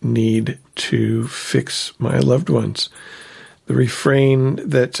my need to fix my loved ones. The refrain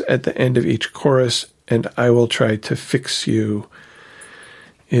that's at the end of each chorus, and I will try to fix you,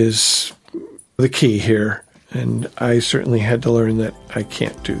 is the key here. And I certainly had to learn that I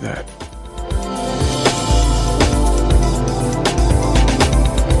can't do that.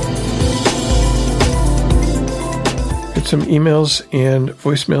 Get some emails and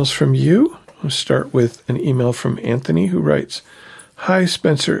voicemails from you. We'll start with an email from Anthony, who writes, Hi,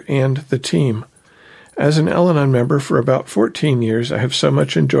 Spencer and the team. As an Al-Anon member for about 14 years, I have so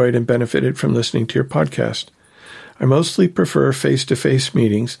much enjoyed and benefited from listening to your podcast. I mostly prefer face-to-face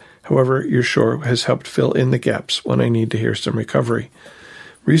meetings. However, your show has helped fill in the gaps when I need to hear some recovery.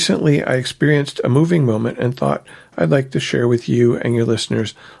 Recently, I experienced a moving moment and thought I'd like to share with you and your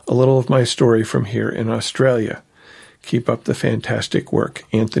listeners a little of my story from here in Australia. Keep up the fantastic work,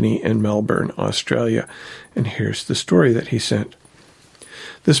 Anthony in Melbourne, Australia. And here's the story that he sent.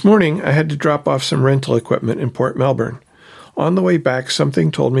 This morning, I had to drop off some rental equipment in Port Melbourne. On the way back, something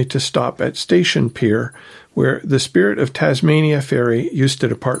told me to stop at Station Pier, where the Spirit of Tasmania ferry used to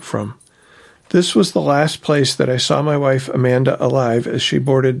depart from. This was the last place that I saw my wife Amanda alive as she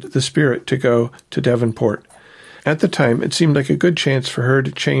boarded the Spirit to go to Devonport. At the time, it seemed like a good chance for her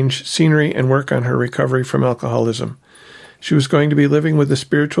to change scenery and work on her recovery from alcoholism. She was going to be living with the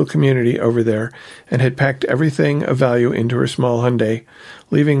spiritual community over there and had packed everything of value into her small Hyundai,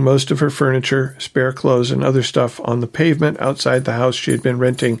 leaving most of her furniture, spare clothes, and other stuff on the pavement outside the house she had been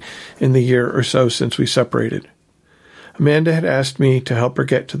renting in the year or so since we separated. Amanda had asked me to help her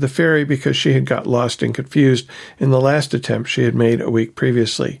get to the ferry because she had got lost and confused in the last attempt she had made a week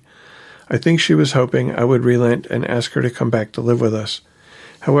previously. I think she was hoping I would relent and ask her to come back to live with us.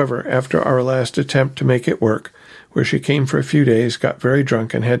 However, after our last attempt to make it work, where she came for a few days, got very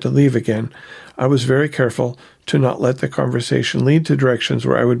drunk, and had to leave again, I was very careful to not let the conversation lead to directions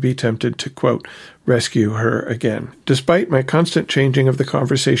where I would be tempted to, quote, rescue her again. Despite my constant changing of the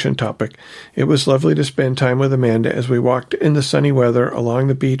conversation topic, it was lovely to spend time with Amanda as we walked in the sunny weather along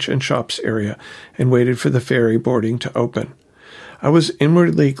the beach and shops area and waited for the ferry boarding to open. I was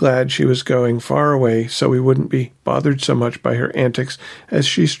inwardly glad she was going far away so we wouldn't be bothered so much by her antics as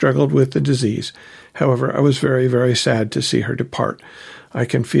she struggled with the disease. However, I was very, very sad to see her depart. I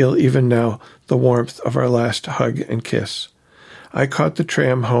can feel even now the warmth of our last hug and kiss. I caught the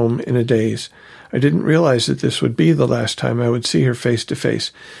tram home in a daze. I didn't realize that this would be the last time I would see her face to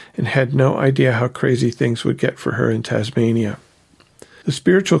face, and had no idea how crazy things would get for her in Tasmania. The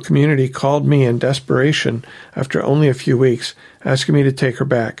spiritual community called me in desperation after only a few weeks, asking me to take her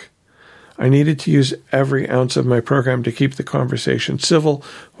back. I needed to use every ounce of my program to keep the conversation civil,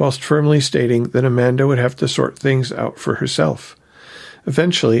 whilst firmly stating that Amanda would have to sort things out for herself.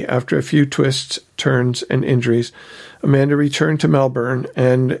 Eventually, after a few twists, turns, and injuries, Amanda returned to Melbourne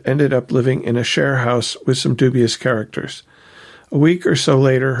and ended up living in a share house with some dubious characters. A week or so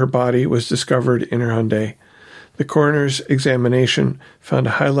later, her body was discovered in her Hyundai. The coroner's examination found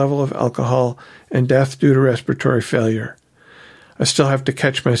a high level of alcohol and death due to respiratory failure. I still have to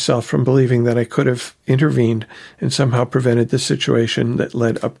catch myself from believing that I could have intervened and somehow prevented the situation that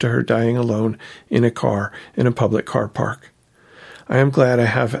led up to her dying alone in a car in a public car park. I am glad I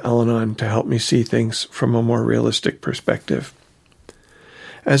have Al-Anon to help me see things from a more realistic perspective.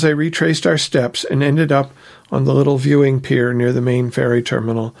 As I retraced our steps and ended up on the little viewing pier near the main ferry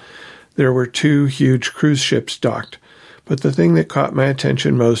terminal, there were 2 huge cruise ships docked, but the thing that caught my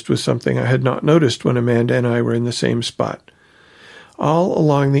attention most was something I had not noticed when Amanda and I were in the same spot. All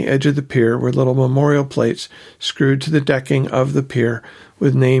along the edge of the pier were little memorial plates screwed to the decking of the pier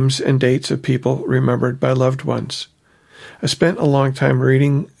with names and dates of people remembered by loved ones. I spent a long time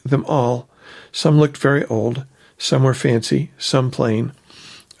reading them all. Some looked very old, some were fancy, some plain.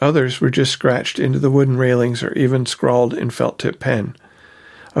 Others were just scratched into the wooden railings or even scrawled in felt-tip pen.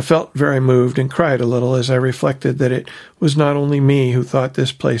 I felt very moved and cried a little as I reflected that it was not only me who thought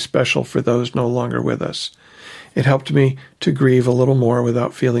this place special for those no longer with us. It helped me to grieve a little more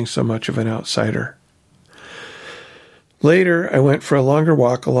without feeling so much of an outsider. Later, I went for a longer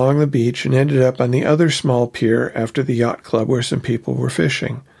walk along the beach and ended up on the other small pier after the yacht club where some people were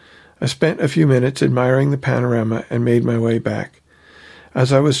fishing. I spent a few minutes admiring the panorama and made my way back.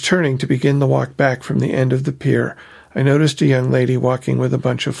 As I was turning to begin the walk back from the end of the pier, I noticed a young lady walking with a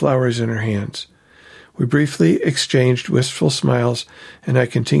bunch of flowers in her hands. We briefly exchanged wistful smiles, and I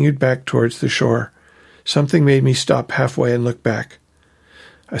continued back towards the shore. Something made me stop halfway and look back.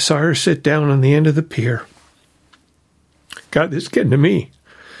 I saw her sit down on the end of the pier. God, this is getting to me.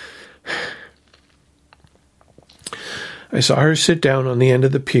 I saw her sit down on the end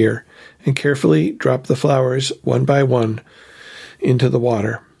of the pier and carefully drop the flowers one by one into the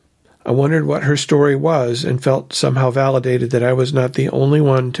water. I wondered what her story was and felt somehow validated that I was not the only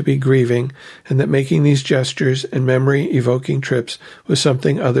one to be grieving and that making these gestures and memory-evoking trips was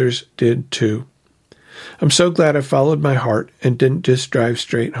something others did too. I'm so glad I followed my heart and didn't just drive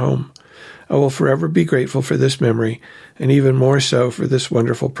straight home. I will forever be grateful for this memory, and even more so for this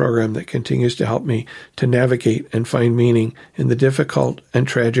wonderful program that continues to help me to navigate and find meaning in the difficult and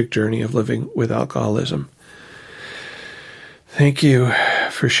tragic journey of living with alcoholism. Thank you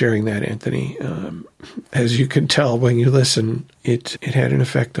for sharing that, Anthony. As you can tell when you listen, it had an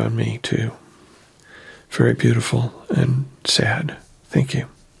effect on me too. Very beautiful and sad. Thank you.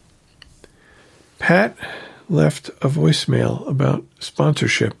 Pat left a voicemail about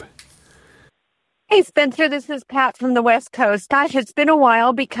sponsorship. Hey, Spencer, this is Pat from the West Coast. Gosh, it's been a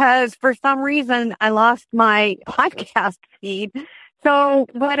while because for some reason I lost my podcast feed. So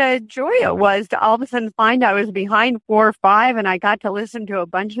what a joy it was to all of a sudden find I was behind 4 or 5 and I got to listen to a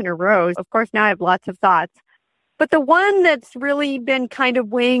bunch in a row. Of course, now I have lots of thoughts. But the one that's really been kind of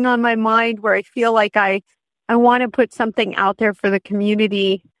weighing on my mind where I feel like I want to put something out there for the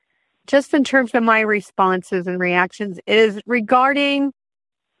community just in terms of my responses and reactions is regarding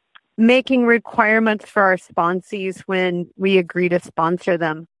making requirements for our sponsees when we agree to sponsor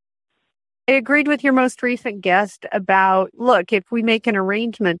them. I agreed with your most recent guest about, look, if we make an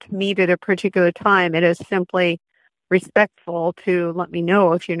arrangement to meet at a particular time, it is simply respectful to let me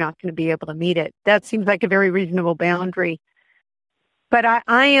know if you're not going to be able to meet it. That seems like a very reasonable boundary. But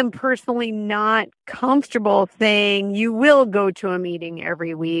I am personally not comfortable saying you will go to a meeting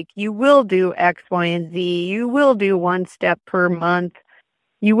every week. You will do X, Y, and Z. You will do 1 step per month.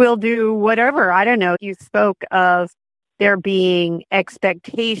 You will do whatever. I don't know. You spoke of there being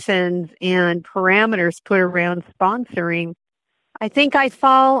expectations and parameters put around sponsoring. I think I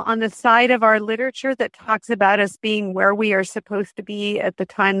fall on the side of our literature that talks about us being where we are supposed to be at the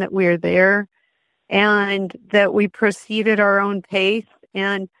time that we are there, and that we proceed at our own pace.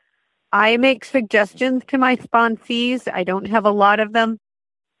 And I make suggestions to my sponsees. I don't have a lot of them,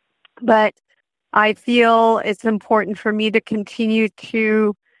 but I feel it's important for me to continue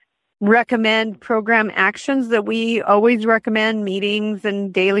to recommend program actions that we always recommend, meetings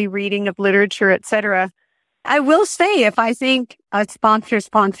and daily reading of literature, etc. I will say if I think a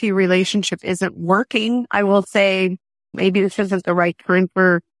sponsor-sponsee relationship isn't working, I will say maybe this isn't the right time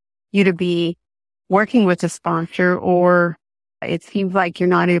for you to be working with a sponsor, or it seems like you're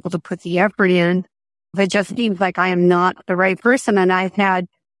not able to put the effort in. It just seems like I am not the right person. And I've had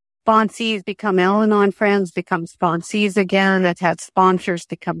sponsees become Al-Anon friends, become sponsees again. I've had sponsors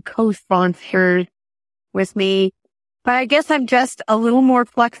become co-sponsors with me. But I guess I'm just a little more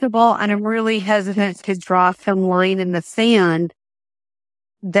flexible, and I'm really hesitant to draw some line in the sand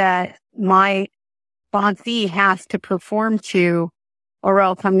that my sponsee has to perform to, or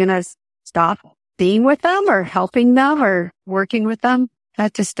else I'm going to stop being with them or helping them or working with them.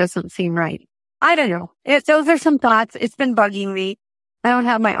 That just doesn't seem right. I don't know. Those are some thoughts. It's been bugging me. I don't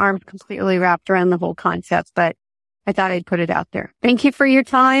have my arms completely wrapped around the whole concept, but I thought I'd put it out there. Thank you for your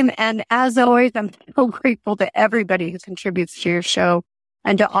time. And as always, I'm so grateful to everybody who contributes to your show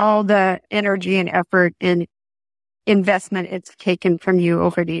and to all the energy and effort and investment it's taken from you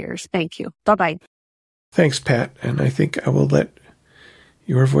over the years. Thank you. Bye-bye. Thanks, Pat. And I think I will let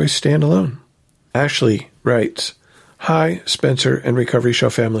your voice stand alone. Ashley writes, Hi, Spencer and Recovery Show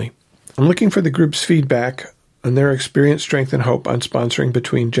family. I'm looking for the group's feedback on their experience, strength, and hope on sponsoring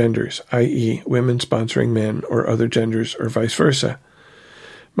between genders, i.e. women sponsoring men or other genders or vice versa.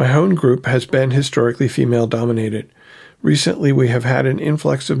 My own group has been historically female-dominated. Recently, we have had an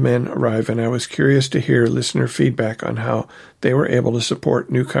influx of men arrive, and I was curious to hear listener feedback on how they were able to support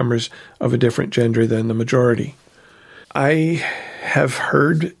newcomers of a different gender than the majority. I have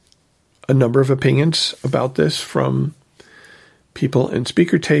heard a number of opinions about this from people in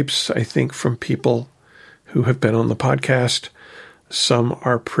speaker tapes, I think from people who have been on the podcast. Some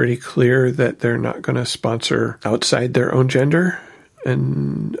are pretty clear that they're not going to sponsor outside their own gender.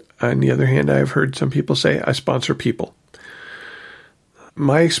 And on the other hand, I've heard some people say, I sponsor people.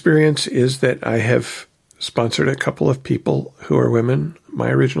 My experience is that I have sponsored a couple of people who are women. My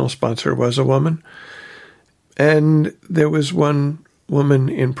original sponsor was a woman. And there was one woman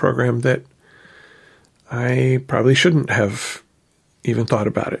in program that I probably shouldn't have even thought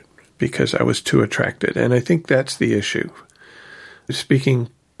about it because I was too attracted. And I think that's the issue. Speaking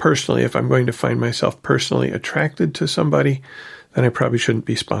personally, if I'm going to find myself personally attracted to somebody, then I probably shouldn't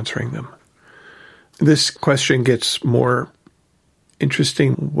be sponsoring them. This question gets more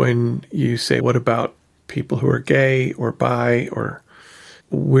interesting when you say, what about people who are gay or bi, or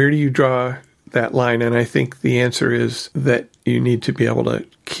where do you draw that line? And I think the answer is that you need to be able to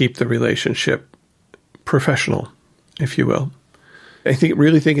keep the relationship professional, if you will. I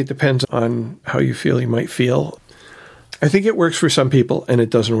really think it depends on how you feel you might feel. I think it works for some people and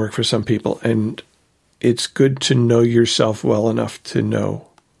it doesn't work for some people. And it's good to know yourself well enough to know,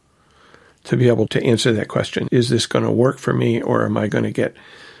 to be able to answer that question. Is this going to work for me, or am I going to get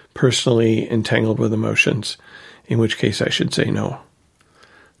personally entangled with emotions? In which case I should say no.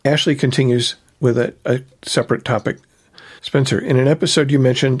 Ashley continues with a separate topic. Spencer, in an episode you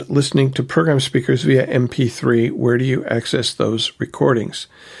mentioned listening to program speakers via MP3. Where do you access those recordings?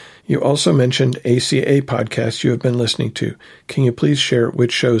 You also mentioned ACA podcasts you have been listening to. Can you please share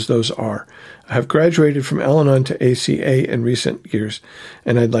which shows those are? I have graduated from Al-Anon to ACA in recent years,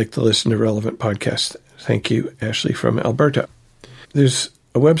 and I'd like to listen to relevant podcasts. Thank you, Ashley from Alberta. There's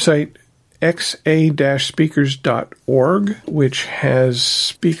a website, xa-speakers.org, which has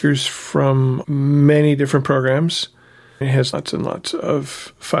speakers from many different programs. It has lots and lots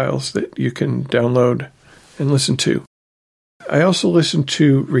of files that you can download and listen to. I also listen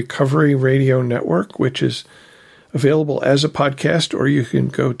to Recovery Radio Network, which is available as a podcast, or you can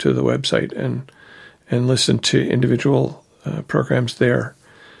go to the website and listen to individual programs there.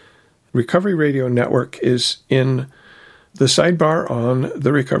 Recovery Radio Network is in the sidebar on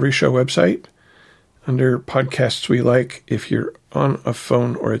the Recovery Show website under Podcasts We Like. If you're on a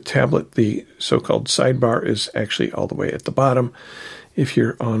phone or a tablet, the so-called sidebar is actually all the way at the bottom. If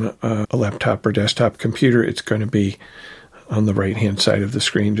you're on a laptop or desktop computer, it's going to be on the right-hand side of the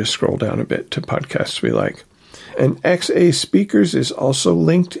screen. Just scroll down a bit to Podcasts We Like. And XA Speakers is also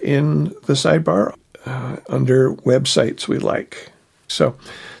linked in the sidebar under Websites We Like. So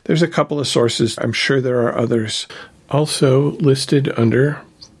there's a couple of sources. I'm sure there are others. Also listed under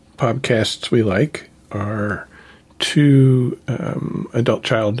Podcasts We Like are two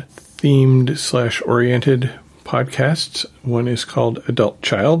adult-child themed / oriented podcasts. One is called Adult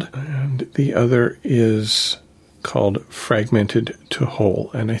Child, and the other is called Fragmented to Whole.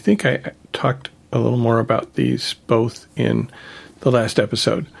 And I think I talked a little more about these both in the last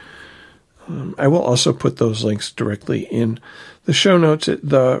episode. I will also put those links directly in the show notes at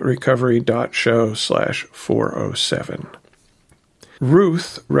therecovery.show/407.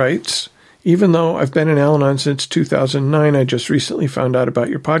 Ruth writes, even though I've been in Al-Anon since 2009, I just recently found out about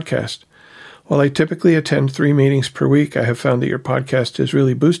your podcast. While I typically attend 3 meetings per week, I have found that your podcast has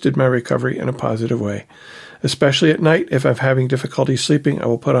really boosted my recovery in a positive way. Especially at night, if I'm having difficulty sleeping, I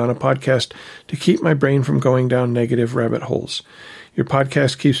will put on a podcast to keep my brain from going down negative rabbit holes. Your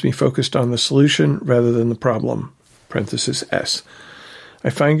podcast keeps me focused on the solution rather than the problem, (S). I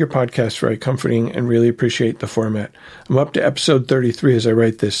find your podcast very comforting and really appreciate the format. I'm up to episode 33 as I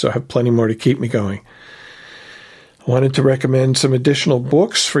write this, so I have plenty more to keep me going. I wanted to recommend some additional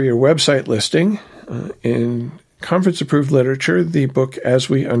books for your website listing. In conference-approved literature, the book As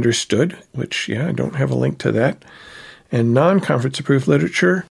We Understood, which, I don't have a link to that. And non-conference-approved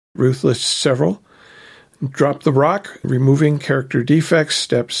literature, Ruth lists several. Drop the Rock, Removing Character Defects,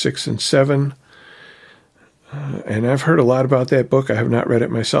 Steps 6 and 7. And I've heard a lot about that book. I have not read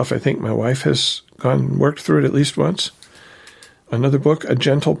it myself. I think my wife has worked through it at least once. Another book, A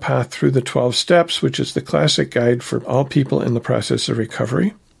Gentle Path Through the 12 Steps, which is the classic guide for all people in the process of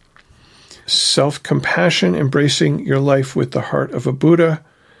recovery. Self-Compassion, Embracing Your Life with the Heart of a Buddha.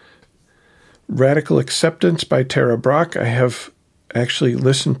 Radical Acceptance by Tara Brach. I have actually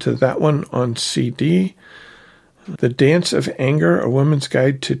listened to that one on CD. The Dance of Anger, A Woman's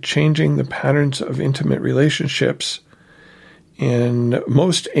Guide to Changing the Patterns of Intimate Relationships. And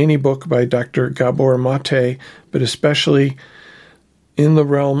most any book by Dr. Gabor Mate, but especially In the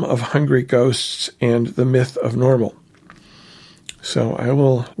Realm of Hungry Ghosts and The Myth of Normal. So I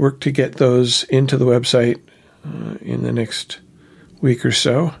will work to get those into the website in the next week or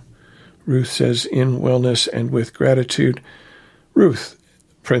so. Ruth says, in wellness and with gratitude. Ruth,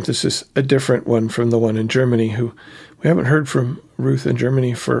 parenthesis, a different one from the one in Germany, who we haven't heard from Ruth in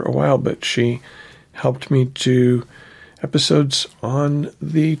Germany for a while, but she helped me do episodes on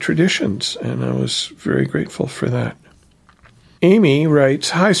the traditions, and I was very grateful for that. Amy writes,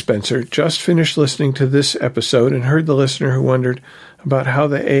 Hi, Spencer. Just finished listening to this episode and heard the listener who wondered about how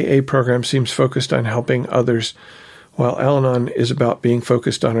the AA program seems focused on helping others, while Al-Anon is about being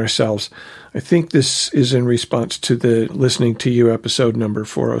focused on ourselves. I think this is in response to the Listening to You episode number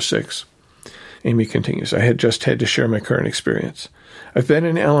 406. Amy continues, I had just had to share my current experience. I've been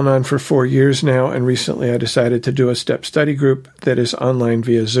in Al-Anon for 4 years now, and recently I decided to do a step study group that is online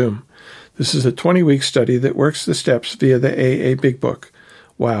via Zoom. This is a 20-week study that works the steps via the AA Big Book.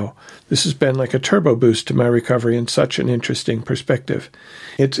 Wow, this has been like a turbo boost to my recovery in such an interesting perspective.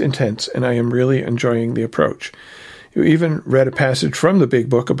 It's intense, and I am really enjoying the approach. You even read a passage from the Big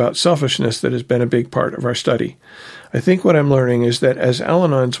Book about selfishness that has been a big part of our study. I think what I'm learning is that as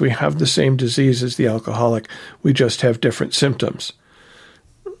Al-Anons, we have the same disease as the alcoholic. We just have different symptoms.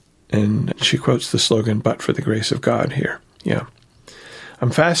 And she quotes the slogan, but for the grace of God here. Yeah.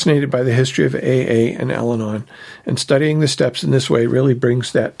 I'm fascinated by the history of AA and Al-Anon, and studying the steps in this way really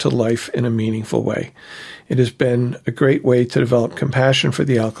brings that to life in a meaningful way. It has been a great way to develop compassion for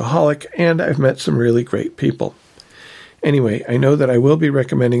the alcoholic, and I've met some really great people. Anyway, I know that I will be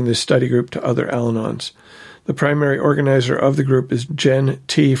recommending this study group to other Al-Anons. The primary organizer of the group is Jen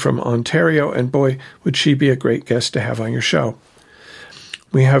T. from Ontario, and boy, would she be a great guest to have on your show.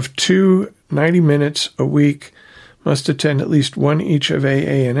 We have 2 90 minutes a week, must attend at least one each of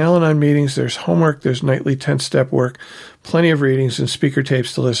AA and Al-Anon meetings. There's homework, there's nightly 10-step work, plenty of readings and speaker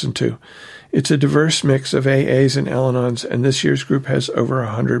tapes to listen to. It's a diverse mix of AAs and Al-Anons, and this year's group has over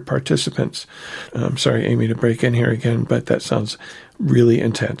 100 participants. I'm sorry, Amy, to break in here again, but that sounds really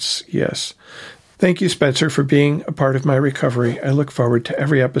intense. Yes. Thank you, Spencer, for being a part of my recovery. I look forward to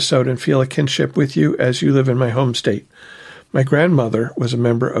every episode and feel a kinship with you as you live in my home state. My grandmother was a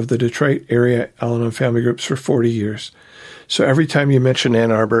member of the Detroit area Al-Anon family groups for 40 years. So every time you mention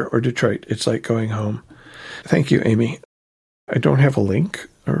Ann Arbor or Detroit, it's like going home. Thank you, Amy. I don't have a link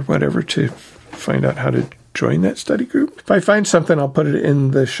or whatever to find out how to join that study group. If I find something, I'll put it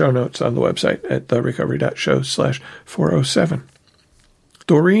in the show notes on the website at therecovery.show/407.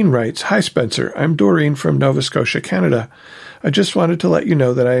 Doreen writes, Hi, Spencer. I'm Doreen from Nova Scotia, Canada. I just wanted to let you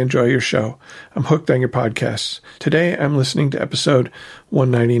know that I enjoy your show. I'm hooked on your podcasts. Today, I'm listening to episode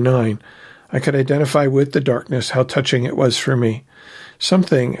 199. I could identify with the darkness, how touching it was for me.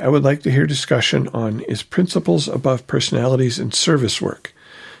 Something I would like to hear discussion on is principles above personalities in service work.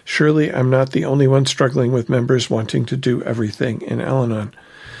 Surely I'm not the only one struggling with members wanting to do everything in Al-Anon.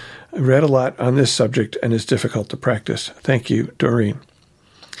 I read a lot on this subject and it's difficult to practice. Thank you, Doreen.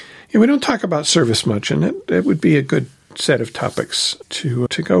 Yeah, we don't talk about service much, and it would be a good set of topics to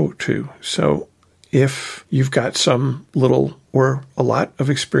go to. So if you've got some little or a lot of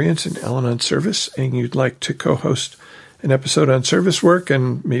experience in Al-Anon service and you'd like to co-host an episode on service work,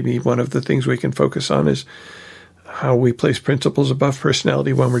 and maybe one of the things we can focus on is how we place principles above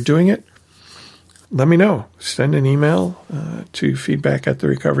personality when we're doing it, let me know. Send an email to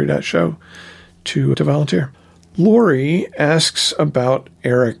feedback@therecovery.show to volunteer. Lori asks about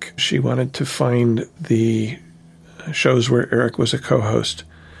Eric. She wanted to find the shows where Eric was a co-host.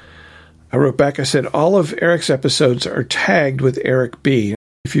 I wrote back, I said, all of Eric's episodes are tagged with Eric B.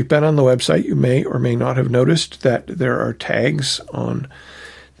 If you've been on the website, you may or may not have noticed that there are tags on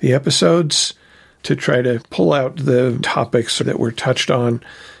the episodes to try to pull out the topics that were touched on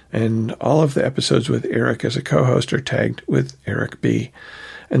And all of the episodes with Eric as a co-host are tagged with Eric B.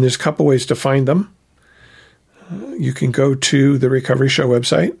 And there's a couple ways to find them. You can go to the Recovery Show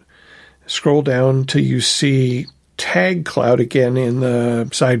website, scroll down till you see Tag Cloud again in the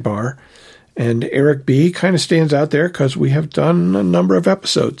sidebar. And Eric B kind of stands out there because we have done a number of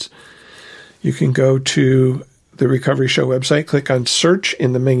episodes. You can go to the Recovery Show website, click on search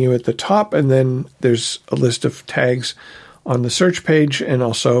in the menu at the top, and then there's a list of tags on the search page, and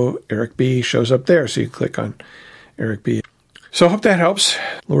also Eric B shows up there, so you click on Eric B. So I hope that helps.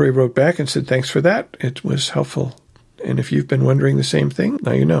 Lori wrote back and said, thanks for that. It was helpful. And if you've been wondering the same thing,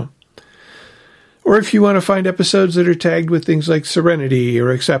 now you know. Or if you want to find episodes that are tagged with things like serenity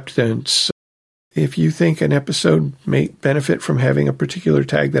or acceptance, if you think an episode may benefit from having a particular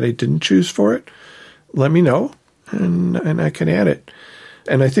tag that I didn't choose for it, let me know, and I can add it.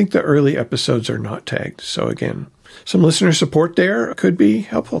 And I think the early episodes are not tagged. So again, some listener support there could be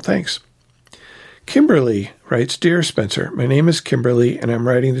helpful. Thanks. Kimberly writes, Dear Spencer, my name is Kimberly, and I'm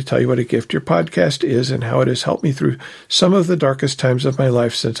writing to tell you what a gift your podcast is and how it has helped me through some of the darkest times of my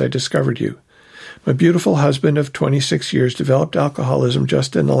life since I discovered you. My beautiful husband of 26 years developed alcoholism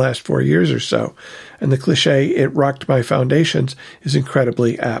just in the last 4 years or so, and the cliche, it rocked my foundations, is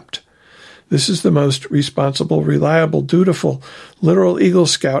incredibly apt. This is the most responsible, reliable, dutiful, literal Eagle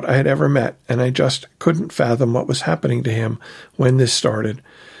Scout I had ever met, and I just couldn't fathom what was happening to him when this started.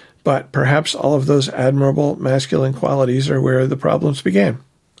 But perhaps all of those admirable masculine qualities are where the problems began.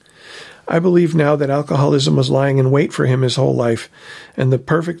 I believe now that alcoholism was lying in wait for him his whole life, and the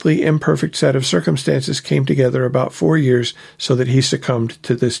perfectly imperfect set of circumstances came together about 4 years so that he succumbed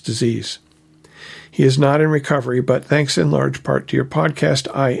to this disease. He is not in recovery, but thanks in large part to your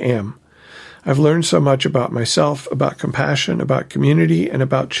podcast, I am. I've learned so much about myself, about compassion, about community, and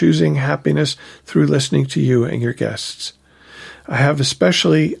about choosing happiness through listening to you and your guests. I have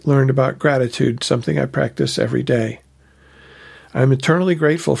especially learned about gratitude, something I practice every day. I am eternally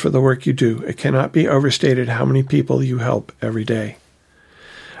grateful for the work you do. It cannot be overstated how many people you help every day.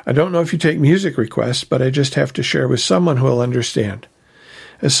 I don't know if you take music requests, but I just have to share with someone who will understand.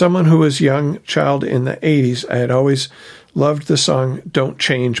 As someone who was a young child in the 80s, I had always loved the song Don't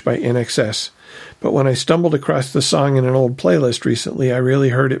Change by INXS. But when I stumbled across the song in an old playlist recently, I really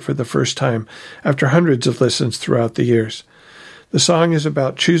heard it for the first time after hundreds of listens throughout the years. The song is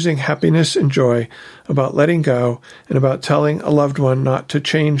about choosing happiness and joy, about letting go, and about telling a loved one not to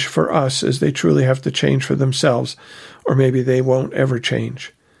change for us as they truly have to change for themselves, or maybe they won't ever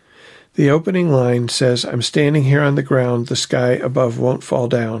change. The opening line says, I'm standing here on the ground, the sky above won't fall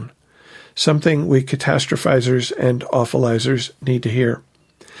down. Something we catastrophizers and awfulizers need to hear.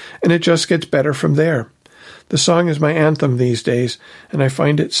 And it just gets better from there. The song is my anthem these days, and I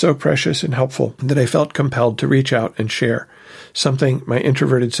find it so precious and helpful that I felt compelled to reach out and share, something my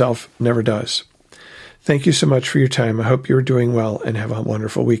introverted self never does. Thank you so much for your time. I hope you're doing well and have a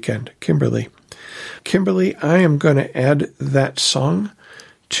wonderful weekend. Kimberly. Kimberly, I am going to add that song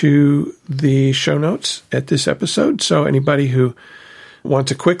to the show notes at this episode, so anybody who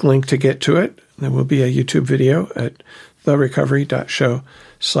wants a quick link to get to it, there will be a YouTube video at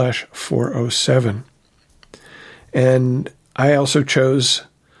therecovery.show/407. And I also chose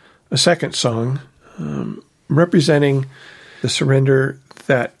a second song representing the surrender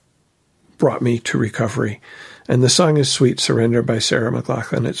that brought me to recovery. And the song is Sweet Surrender by Sarah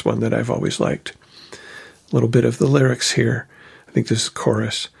McLachlan. It's one that I've always liked. A little bit of the lyrics here. I think this is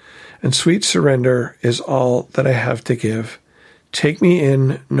chorus. And sweet surrender is all that I have to give. Take me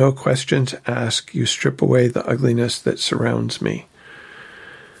in, no questions asked. You strip away the ugliness that surrounds me.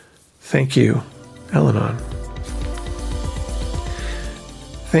 Thank you, Al-Anon.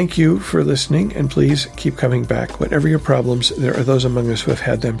 Thank you for listening, and please keep coming back. Whatever your problems, there are those among us who have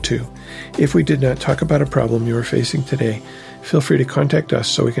had them too. If we did not talk about a problem you are facing today, feel free to contact us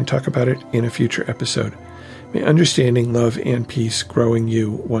so we can talk about it in a future episode. May understanding, love, and peace grow in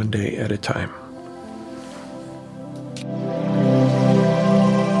you one day at a time.